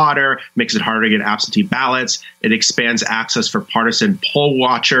and water, makes it harder to get absentee ballots. It expands access for partisan poll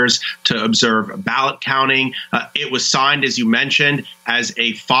watchers to observe ballot counting. It was signed, as you mentioned, as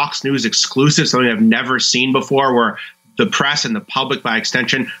a Fox News exclusive, something I've never seen before, where the press and the public, by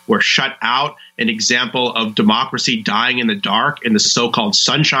extension, were shut out, an example of democracy dying in the dark in the so-called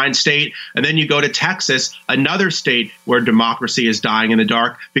Sunshine State. And then you go to Texas, another state where democracy is dying in the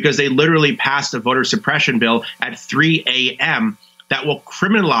dark, because they literally passed a voter suppression bill at 3 a.m. that will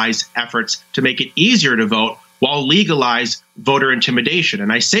criminalize efforts to make it easier to vote while legalize voter intimidation.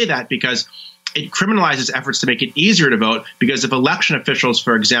 And I say that because it criminalizes efforts to make it easier to vote, because if election officials,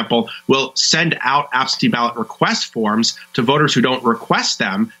 for example, will send out absentee ballot request forms to voters who don't request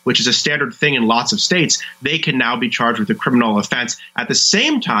them, which is a standard thing in lots of states, they can now be charged with a criminal offense. At the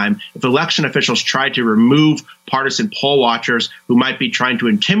same time, if election officials try to remove partisan poll watchers who might be trying to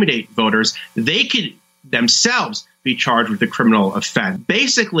intimidate voters, they could themselves be charged with a criminal offense.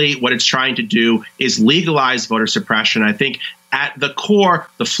 Basically, what it's trying to do is legalize voter suppression. I think At the core,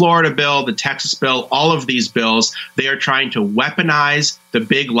 the Florida bill, the Texas bill, all of these bills, they are trying to weaponize the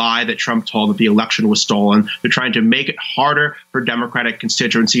big lie that Trump told, that the election was stolen. They're trying to make it harder for Democratic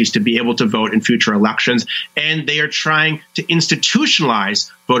constituencies to be able to vote in future elections. And they are trying to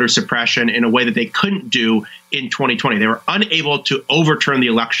institutionalize voter suppression in a way that they couldn't do in 2020. They were unable to overturn the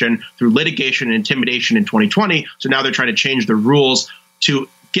election through litigation and intimidation in 2020. So now they're trying to change the rules to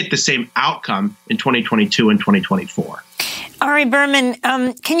get the same outcome in 2022 and 2024. Ari Berman,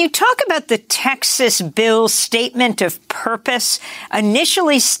 can you talk about the Texas bill's statement of purpose,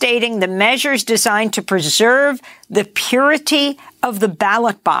 initially stating the measures designed to preserve the purity of the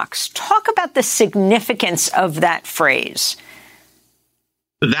ballot box? Talk about the significance of that phrase.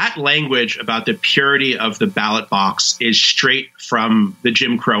 That language about the purity of the ballot box is straight from the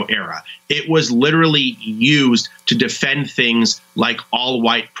Jim Crow era. It was literally used to defend things like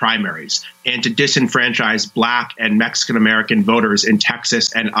all-white primaries and to disenfranchise Black and Mexican-American voters in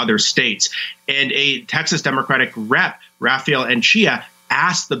Texas and other states. And a Texas Democratic rep, Rafael Anchia,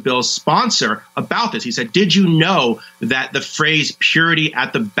 asked the bill's sponsor about this. He said, did you know that the phrase purity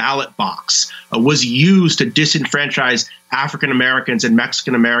at the ballot box was used to disenfranchise African Americans and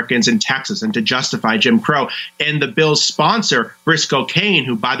Mexican Americans in Texas and to justify Jim Crow? And the bill's sponsor, Briscoe Cain,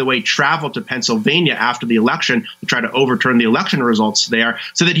 who, by the way, traveled to Pennsylvania after the election to try to overturn the election results there,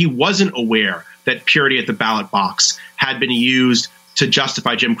 said that he wasn't aware that purity at the ballot box had been used to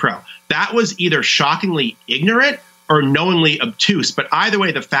justify Jim Crow. That was either shockingly ignorant or knowingly obtuse. But either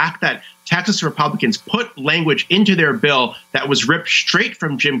way, the fact that Texas Republicans put language into their bill that was ripped straight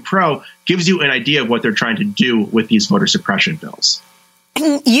from Jim Crow gives you an idea of what they're trying to do with these voter suppression bills.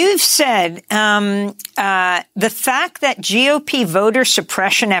 You've said the fact that GOP voter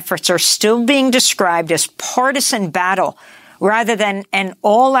suppression efforts are still being described as partisan battle rather than an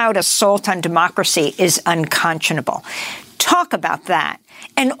all-out assault on democracy is unconscionable. Talk about that.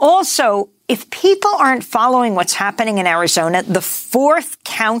 And also, if people aren't following what's happening in Arizona, the fourth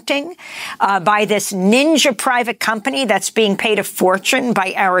counting by this ninja private company that's being paid a fortune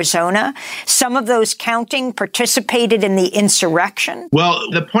by Arizona, some of those counting participated in the insurrection. Well,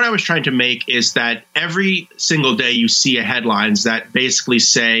 the point I was trying to make is that every single day you see headlines that basically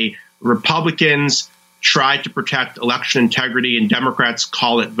say Republicans tried to protect election integrity and Democrats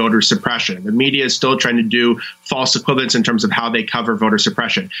call it voter suppression. The media is still trying to do false equivalence in terms of how they cover voter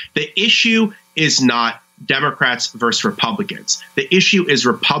suppression. The issue is not Democrats versus Republicans. The issue is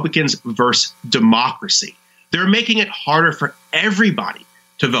Republicans versus democracy. They're making it harder for everybody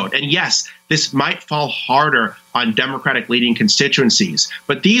to vote. And yes, this might fall harder on Democratic leading constituencies,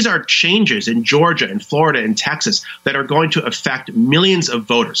 but these are changes in Georgia and Florida and Texas that are going to affect millions of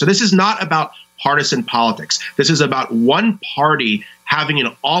voters. So this is not about partisan politics. This is about one party having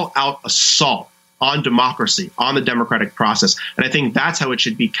an all-out assault on democracy, on the democratic process. And I think that's how it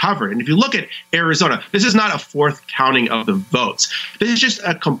should be covered. And if you look at Arizona, this is not a fourth counting of the votes. This is just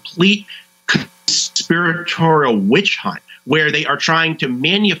a complete conspiratorial witch hunt where they are trying to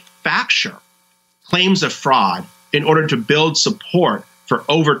manufacture claims of fraud in order to build support for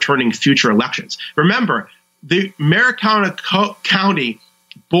overturning future elections. Remember, the Maricopa County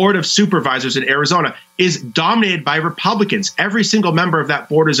Board of Supervisors in Arizona is dominated by Republicans. Every single member of that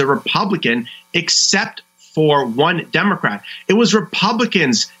board is a Republican, except for one Democrat. It was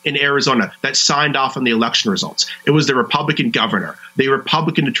Republicans in Arizona that signed off on the election results. It was the Republican governor, the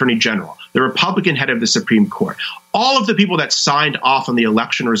Republican attorney general, the Republican head of the Supreme Court. All of the people that signed off on the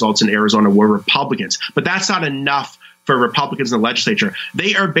election results in Arizona were Republicans. But that's not enough for Republicans in the legislature.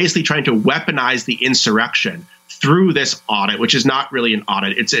 They are basically trying to weaponize the insurrection through this audit, which is not really an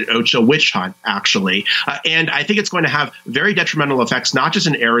audit. It's a witch hunt, actually. And I think it's going to have very detrimental effects, not just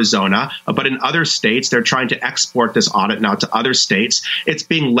in Arizona, but in other states. They're trying to export this audit now to other states. It's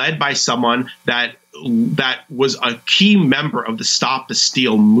being led by someone that was a key member of the Stop the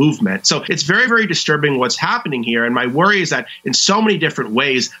Steal movement. So it's very, very disturbing what's happening here. And my worry is that in so many different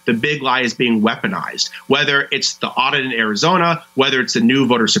ways, the big lie is being weaponized, whether it's the audit in Arizona, whether it's the new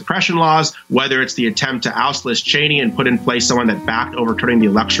voter suppression laws, whether it's the attempt to oust Liz Cheney and put in place someone that backed overturning the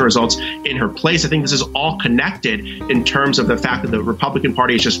election results in her place. I think this is all connected in terms of the fact that the Republican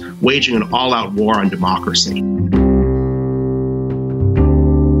Party is just waging an all-out war on democracy.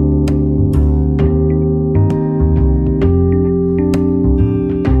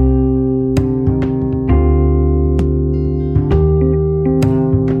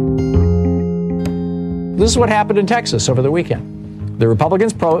 This is what happened in Texas over the weekend. The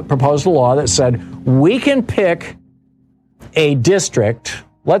Republicans proposed a law that said we can pick a district,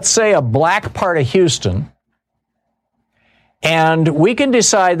 let's say a black part of Houston, and we can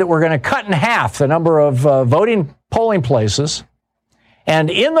decide that we're going to cut in half the number of voting polling places.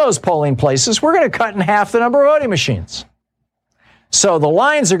 And in those polling places, we're going to cut in half the number of voting machines. So the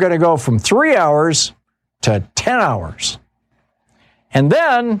lines are going to go from 3 hours to 10 hours. And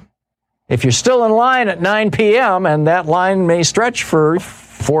then, if you're still in line at 9 p.m., and that line may stretch for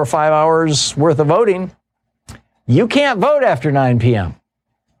 4 or 5 hours worth of voting, you can't vote after 9 p.m.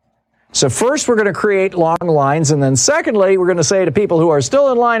 So first, we're going to create long lines. And then secondly, we're going to say to people who are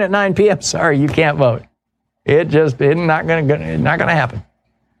still in line at 9 p.m., sorry, you can't vote. It's not going to happen.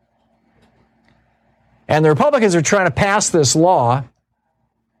 And the Republicans are trying to pass this law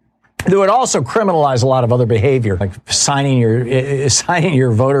that would also criminalize a lot of other behavior, like signing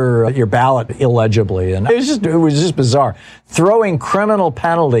your ballot illegibly. And it was just bizarre. Throwing criminal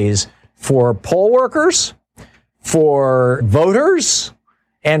penalties for poll workers, for voters,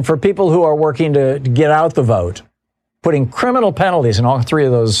 and for people who are working to get out the vote. Putting criminal penalties in all three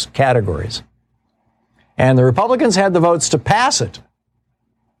of those categories. And the Republicans had the votes to pass it.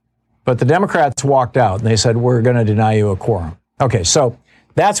 But the Democrats walked out and they said, we're going to deny you a quorum. Okay, so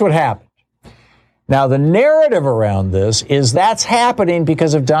that's what happened. Now, the narrative around this is that's happening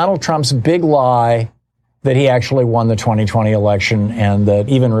because of Donald Trump's big lie that he actually won the 2020 election and that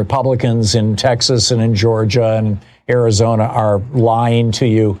even Republicans in Texas and in Georgia and Arizona are lying to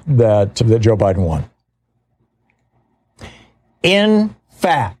you that Joe Biden won. In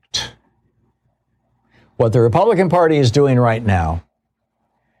fact, what the Republican Party is doing right now,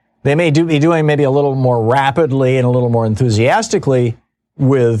 they may be doing maybe a little more rapidly and a little more enthusiastically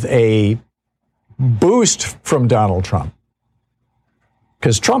with a boost from Donald Trump.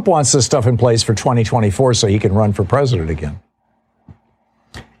 Because Trump wants this stuff in place for 2024 so he can run for president again.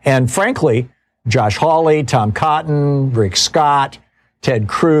 And frankly, Josh Hawley, Tom Cotton, Rick Scott, Ted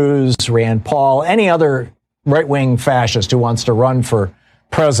Cruz, Rand Paul, any other right-wing fascist who wants to run for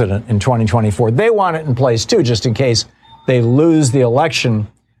president in 2024, they want it in place too, just in case they lose the election,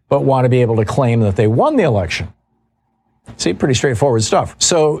 but want to be able to claim that they won the election. See, pretty straightforward stuff.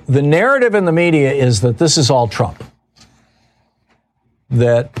 So the narrative in the media is that this is all Trump.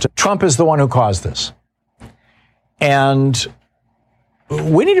 That Trump is the one who caused this. And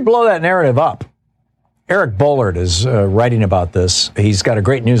we need to blow that narrative up. Eric Boehlert is writing about this. He's got a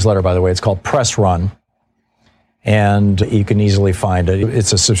great newsletter, by the way. It's called Press Run. And you can easily find it.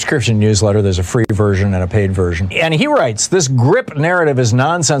 It's a subscription newsletter. There's a free version and a paid version. And he writes, this grip narrative is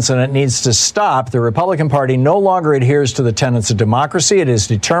nonsense and it needs to stop. The Republican Party no longer adheres to the tenets of democracy. It is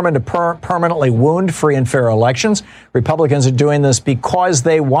determined to permanently wound free and fair elections. Republicans are doing this because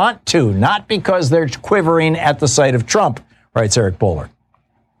they want to, not because they're quivering at the sight of Trump, writes Eric Boehlert.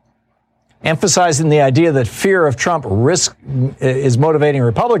 Emphasizing the idea that fear of Trump is motivating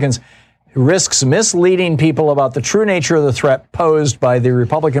Republicans risks misleading people about the true nature of the threat posed by the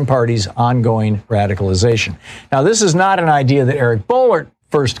Republican Party's ongoing radicalization. Now, this is not an idea that Eric Boehlert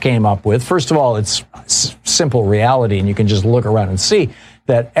first came up with. First of all, it's simple reality, and you can just look around and see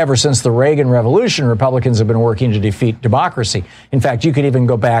that ever since the Reagan Revolution, Republicans have been working to defeat democracy. In fact, you could even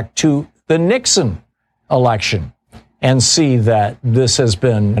go back to the Nixon election and see that this has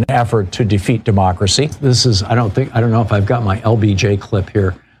been an effort to defeat democracy. This is, I don't know if I've got my LBJ clip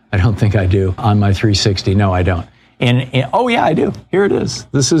here. I don't think I do on my 360. No, I don't. And oh yeah, I do. Here it is.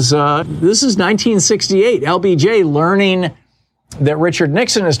 This is 1968. LBJ learning that Richard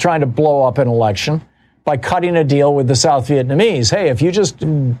Nixon is trying to blow up an election by cutting a deal with the South Vietnamese. Hey, if you just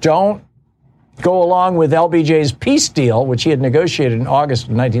don't go along with LBJ's peace deal, which he had negotiated in August of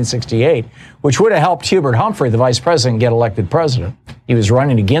 1968, which would have helped Hubert Humphrey, the vice president, get elected president. He was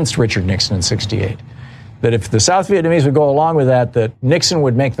running against Richard Nixon in 68. That if the South Vietnamese would go along with that Nixon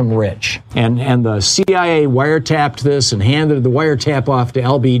would make them rich. And the CIA wiretapped this and handed the wiretap off to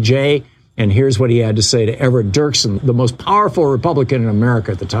LBJ. And here's what he had to say to Everett Dirksen, the most powerful Republican in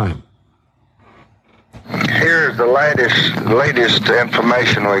America at the time. Here's the latest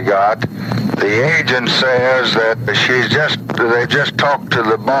information we got. The agent says that they just talked to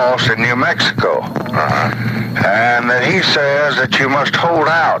the boss in New Mexico. And that he says that you must hold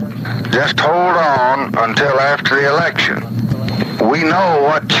out. Just hold on until after the election. We know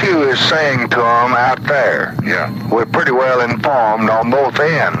what Q is saying to them out there. Yeah. We're pretty well informed on both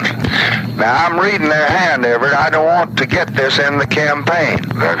ends. Now, I'm reading their hand, Everett. I don't want to get this in the campaign.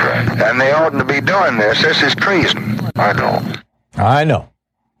 That's right. And they oughtn't to be doing this. This is treason. I know.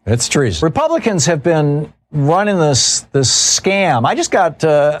 It's treason. Republicans have been running this scam. I just got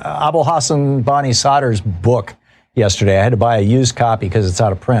Abul Hassan Bani Sadr's book yesterday. I had to buy a used copy because it's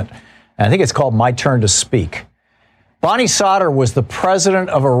out of print. And I think it's called My Turn to Speak. Bani Sadr was the president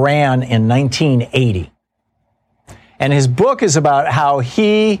of Iran in 1980. And his book is about how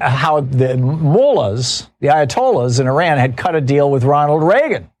the mullahs, the ayatollahs in Iran, had cut a deal with Ronald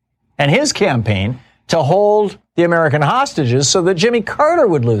Reagan and his campaign to hold the American hostages so that Jimmy Carter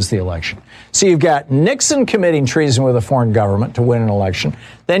would lose the election. So you've got Nixon committing treason with a foreign government to win an election.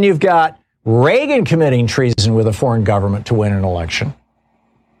 Then you've got Reagan committing treason with a foreign government to win an election.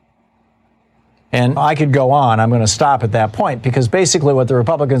 And I could go on. I'm going to stop at that point because basically what the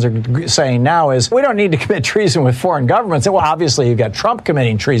Republicans are saying now is we don't need to commit treason with foreign governments. Well, obviously you've got Trump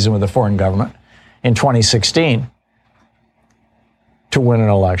committing treason with a foreign government in 2016 to win an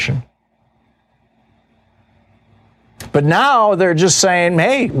election. But now they're just saying,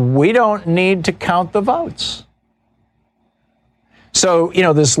 hey, we don't need to count the votes. So,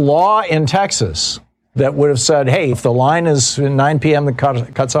 this law in Texas that would have said, hey, if the line is 9 p.m.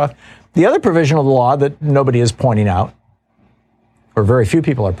 that cuts off. The other provision of the law that nobody is pointing out, or very few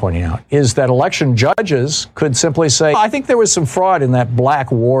people are pointing out, is that election judges could simply say, I think there was some fraud in that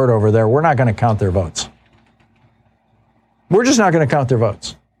black ward over there. We're not going to count their votes. We're just not going to count their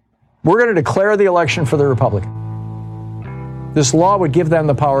votes. We're going to declare the election for the Republican. This law would give them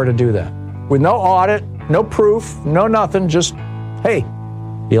the power to do that. With no audit, no proof, no nothing, just, hey,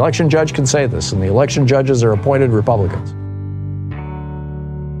 the election judge can say this, and the election judges are appointed Republicans.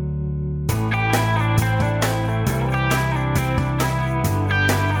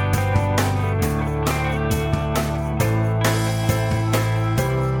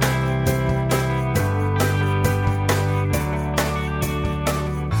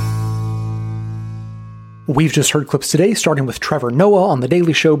 We've just heard clips today, starting with Trevor Noah on The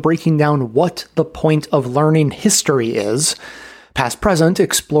Daily Show, breaking down what the point of learning history is. Past Present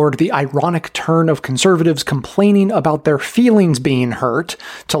explored the ironic turn of conservatives complaining about their feelings being hurt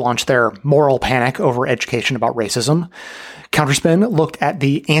to launch their moral panic over education about racism. Counterspin looked at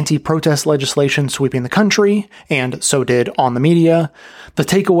the anti-protest legislation sweeping the country, and so did On the Media. The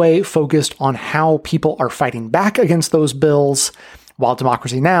Takeaway focused on how people are fighting back against those bills, while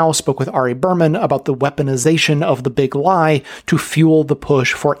Democracy Now! Spoke with Ari Berman about the weaponization of the big lie to fuel the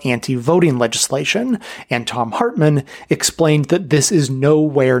push for anti-voting legislation, and Tom Hartman explained that this is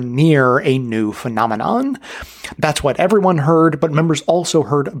nowhere near a new phenomenon. That's what everyone heard, but members also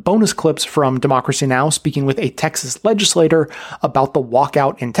heard bonus clips from Democracy Now! Speaking with a Texas legislator about the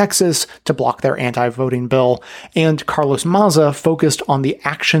walkout in Texas to block their anti-voting bill, and Carlos Maza focused on the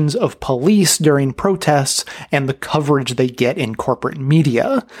actions of police during protests and the coverage they get in corporate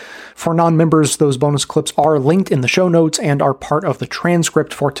media. For non-members, those bonus clips are linked in the show notes and are part of the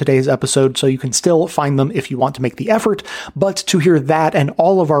transcript for today's episode, so you can still find them if you want to make the effort. But to hear that and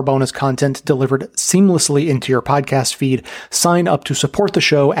all of our bonus content delivered seamlessly into your podcast feed, sign up to support the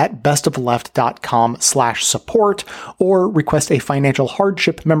show at bestofleft.com/support or request a financial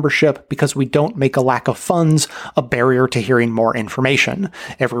hardship membership because we don't make a lack of funds a barrier to hearing more information.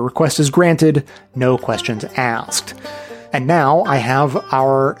 Every request is granted, no questions asked. And now I have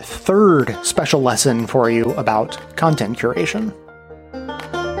our third special lesson for you about content curation.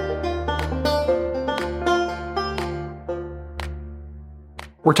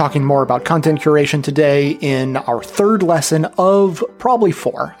 We're talking more about content curation today in our third lesson of probably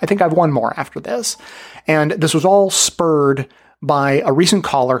 4. I think I've one more after this. And this was all spurred by a recent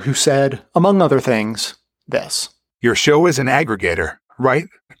caller who said, among other things, this. Your show is an aggregator, right?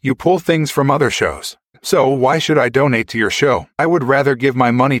 You pull things from other shows. So why should I donate to your show? I would rather give my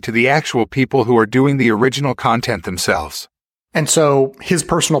money to the actual people who are doing the original content themselves. And so his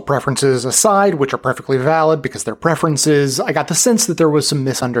personal preferences aside, which are perfectly valid because they're preferences, I got the sense that there was some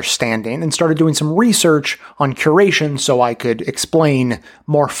misunderstanding and started doing some research on curation so I could explain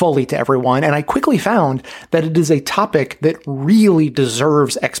more fully to everyone. And I quickly found that it is a topic that really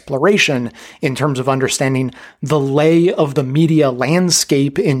deserves exploration in terms of understanding the lay of the media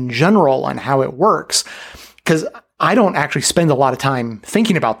landscape in general and how it works. Because I don't actually spend a lot of time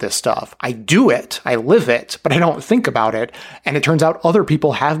thinking about this stuff. I do it, I live it, but I don't think about it. And it turns out other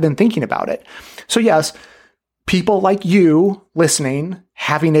people have been thinking about it. So yes, people like you listening,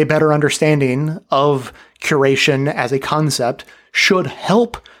 having a better understanding of curation as a concept should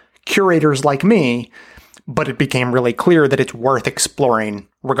help curators like me, but it became really clear that it's worth exploring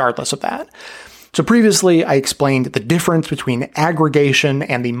regardless of that. So previously, I explained the difference between aggregation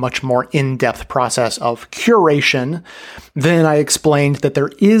and the much more in-depth process of curation. Then I explained that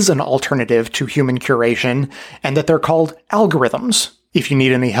there is an alternative to human curation and that they're called algorithms. If you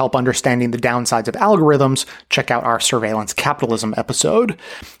need any help understanding the downsides of algorithms, check out our surveillance capitalism episode.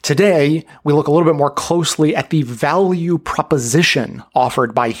 Today, we look a little bit more closely at the value proposition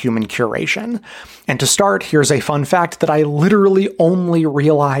offered by human curation. And to start, here's a fun fact that I literally only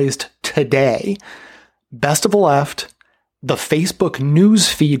realized today. Best of the Left the Facebook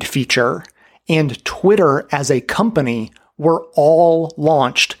newsfeed feature, and Twitter as a company were all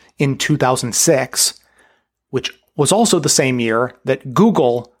launched in 2006, which was also the same year that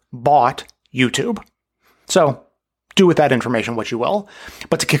Google bought YouTube. So do with that information what you will.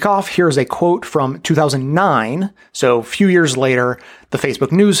 But to kick off, here's a quote from 2009. So a few years later, the Facebook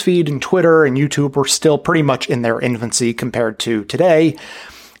newsfeed and Twitter and YouTube were still pretty much in their infancy compared to today.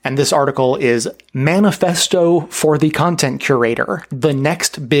 And this article is Manifesto for the Content Curator, the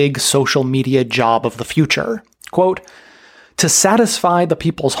next big social media job of the future. Quote, to satisfy the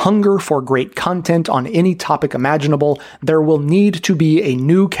people's hunger for great content on any topic imaginable, there will need to be a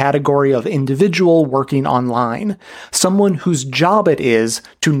new category of individual working online. Someone whose job it is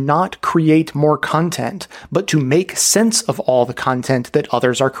to not create more content, but to make sense of all the content that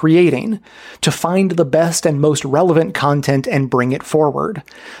others are creating. To find the best and most relevant content and bring it forward.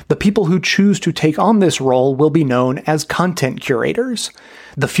 The people who choose to take on this role will be known as content curators.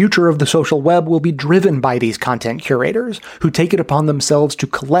 The future of the social web will be driven by these content curators, who take it upon themselves to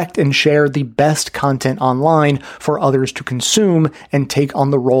collect and share the best content online for others to consume and take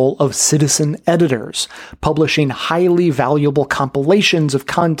on the role of citizen editors, publishing highly valuable compilations of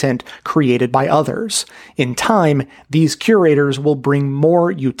content created by others. In time, these curators will bring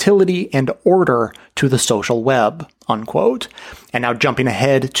more utility and order to the social web, unquote. And now jumping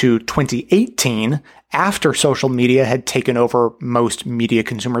ahead to 2018, after social media had taken over most media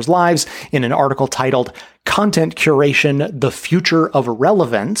consumers' lives, in an article titled Content Curation, the Future of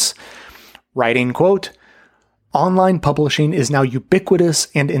Relevance, writing, quote, online publishing is now ubiquitous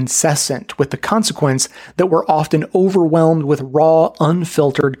and incessant, with the consequence that we're often overwhelmed with raw,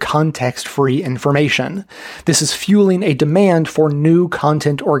 unfiltered, context-free information. This is fueling a demand for new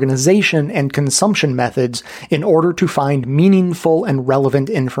content organization and consumption methods in order to find meaningful and relevant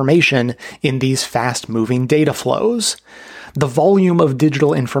information in these fast-moving data flows. The volume of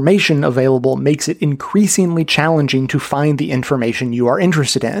digital information available makes it increasingly challenging to find the information you are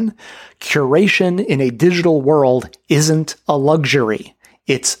interested in. Curation in a digital world isn't a luxury.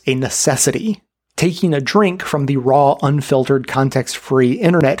 It's a necessity. Taking a drink from the raw, unfiltered, context-free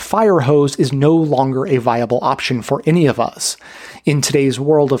internet fire hose is no longer a viable option for any of us. In today's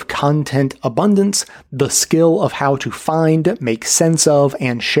world of content abundance, the skill of how to find, make sense of,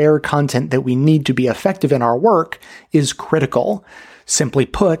 and share content that we need to be effective in our work is critical. Simply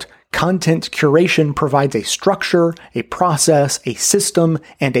put, content curation provides a structure, a process, a system,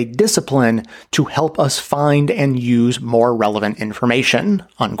 and a discipline to help us find and use more relevant information,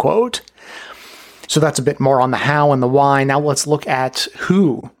 unquote. So that's a bit more on the how and the why. Now let's look at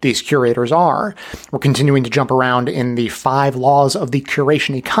who these curators are. We're continuing to jump around in the 5 laws of the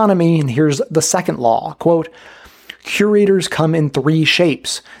curation economy, and here's the second law. Quote, curators come in 3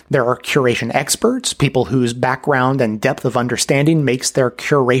 shapes. There are curation experts, people whose background and depth of understanding makes their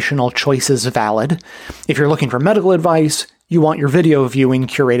curational choices valid. If you're looking for medical advice, you want your video viewing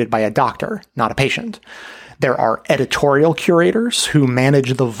curated by a doctor, not a patient. There are editorial curators who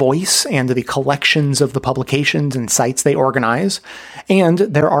manage the voice and the collections of the publications and sites they organize. And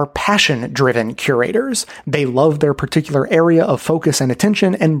there are passion-driven curators. They love their particular area of focus and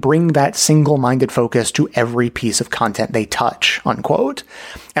attention and bring that single-minded focus to every piece of content they touch, unquote.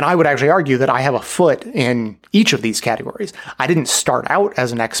 And I would actually argue that I have a foot in each of these categories. I didn't start out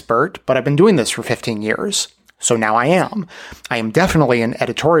as an expert, but I've been doing this for 15 years. So now I am. I am definitely an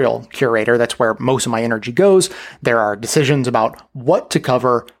editorial curator. That's where most of my energy goes. There are decisions about what to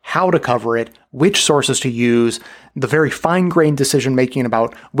cover, how to cover it, which sources to use, the very fine-grained decision-making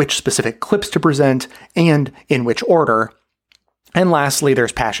about which specific clips to present, and in which order. And lastly,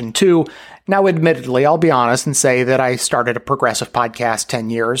 there's passion too. Now, admittedly, I'll be honest and say that I started a progressive podcast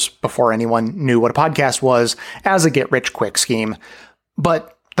 10 years before anyone knew what a podcast was as a get-rich-quick scheme.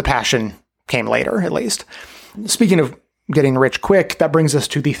 But the passion came later, at least. Speaking of getting rich quick, that brings us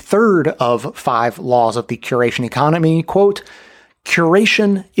to the third of 5 laws of the curation economy. Quote,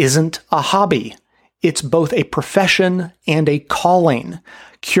 curation isn't a hobby. It's both a profession and a calling.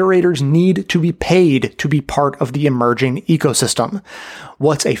 Curators need to be paid to be part of the emerging ecosystem.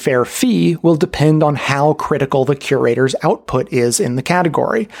 What's a fair fee will depend on how critical the curator's output is in the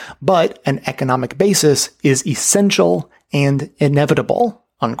category, but an economic basis is essential and inevitable,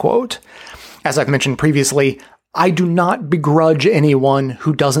 unquote. As I've mentioned previously, I do not begrudge anyone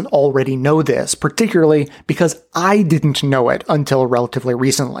who doesn't already know this, particularly because I didn't know it until relatively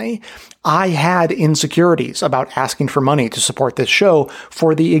recently. I had insecurities about asking for money to support this show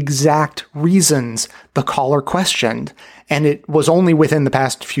for the exact reasons the caller questioned, and it was only within the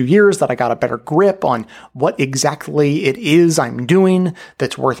past few years that I got a better grip on what exactly it is I'm doing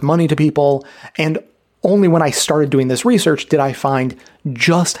that's worth money to people, and only when I started doing this research did I find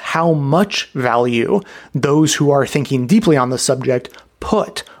just how much value those who are thinking deeply on the subject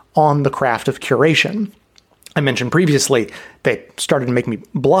put on the craft of curation. I mentioned previously they started to make me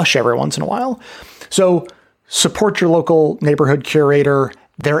blush every once in a while. So support your local neighborhood curator.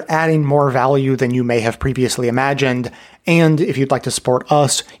 They're adding more value than you may have previously imagined. And if you'd like to support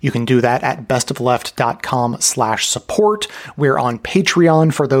us, you can do that at bestofleft.com/support. We're on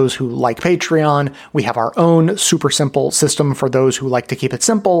Patreon for those who like Patreon. We have our own super simple system for those who like to keep it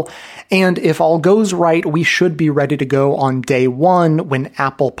simple. And if all goes right, we should be ready to go on day one when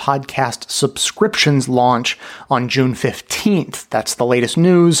Apple Podcast subscriptions launch on June 15th. That's the latest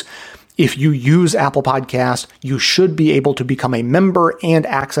news. If you use Apple Podcasts, you should be able to become a member and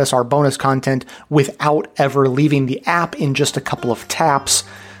access our bonus content without ever leaving the app in just a couple of taps,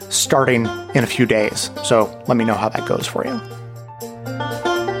 starting in a few days. So let me know how that goes for you.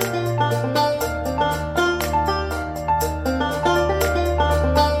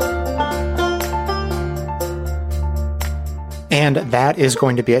 And that is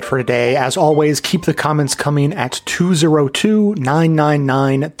going to be it for today. As always, keep the comments coming at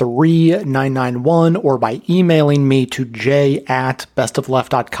 202-999-3991 or by emailing me to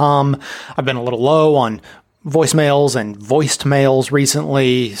j@bestofleft.com. I've been a little low on voicemails and voiced mails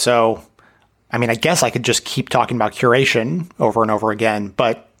recently, so I mean, I guess I could just keep talking about curation over and over again,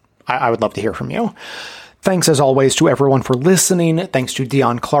 but I would love to hear from you. Thanks, as always, to everyone for listening. Thanks to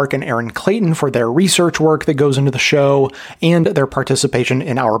Dion Clark and Aaron Clayton for their research work that goes into the show and their participation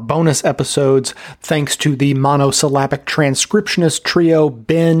in our bonus episodes. Thanks to the monosyllabic transcriptionist trio,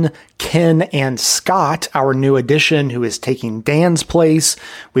 Ben, Ken, and Scott, our new addition, who is taking Dan's place.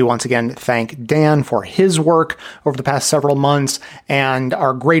 We once again thank Dan for his work over the past several months and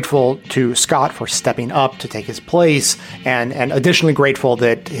are grateful to Scott for stepping up to take his place, and additionally grateful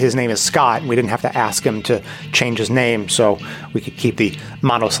that his name is Scott and we didn't have to ask him to change his name so we could keep the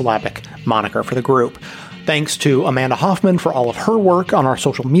monosyllabic moniker for the group. Thanks to Amanda Hoffman for all of her work on our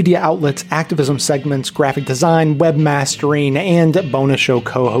social media outlets, activism segments, graphic design, webmastering, and bonus show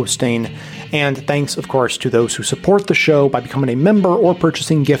co-hosting. And thanks, of course, to those who support the show by becoming a member or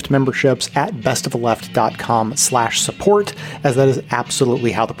purchasing gift memberships at bestofleft.com/support, as that is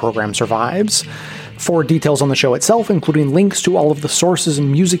absolutely how the program survives. For details on the show itself, including links to all of the sources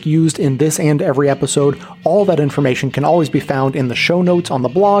and music used in this and every episode, all that information can always be found in the show notes on the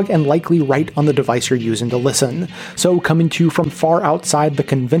blog and likely right on the device you're using to listen. So, coming to you from far outside the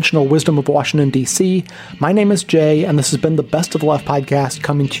conventional wisdom of Washington, D.C., my name is Jay, and this has been the Best of the Left podcast,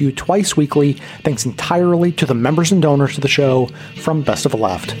 coming to you twice weekly, thanks entirely to the members and donors to the show from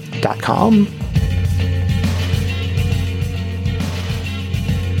bestoftheleft.com.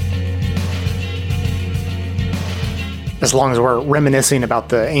 As long as we're reminiscing about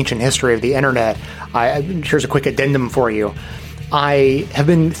the ancient history of the internet, here's a quick addendum for you. I have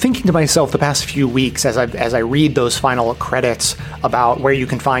been thinking to myself the past few weeks as I read those final credits about where you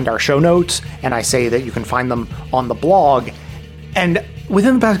can find our show notes, and I say that you can find them on the blog. And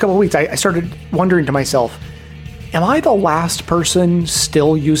within the past couple of weeks, I started wondering to myself, am I the last person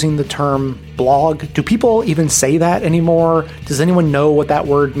still using the term blog? Do people even say that anymore? Does anyone know what that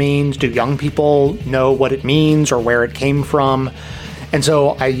word means? Do young people know what it means or where it came from? And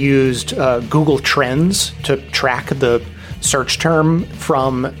so I used Google Trends to track the search term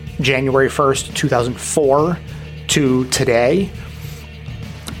from January 1st, 2004 to today.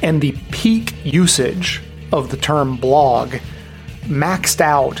 And the peak usage of the term blog maxed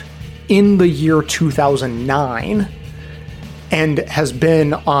out in the year 2009 and has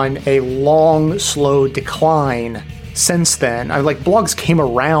been on a long, slow decline since then. Blogs came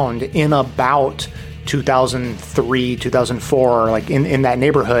around in about 2003, 2004, like in that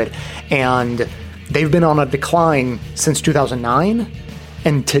neighborhood, and they've been on a decline since 2009,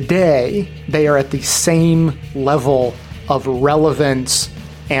 and today they are at the same level of relevance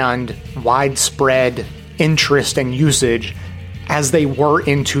and widespread interest and usage as they were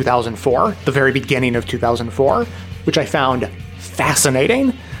in 2004, the very beginning of 2004, which I found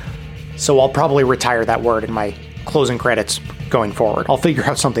fascinating. So I'll probably retire that word in my closing credits going forward. I'll figure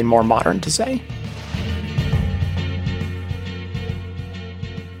out something more modern to say.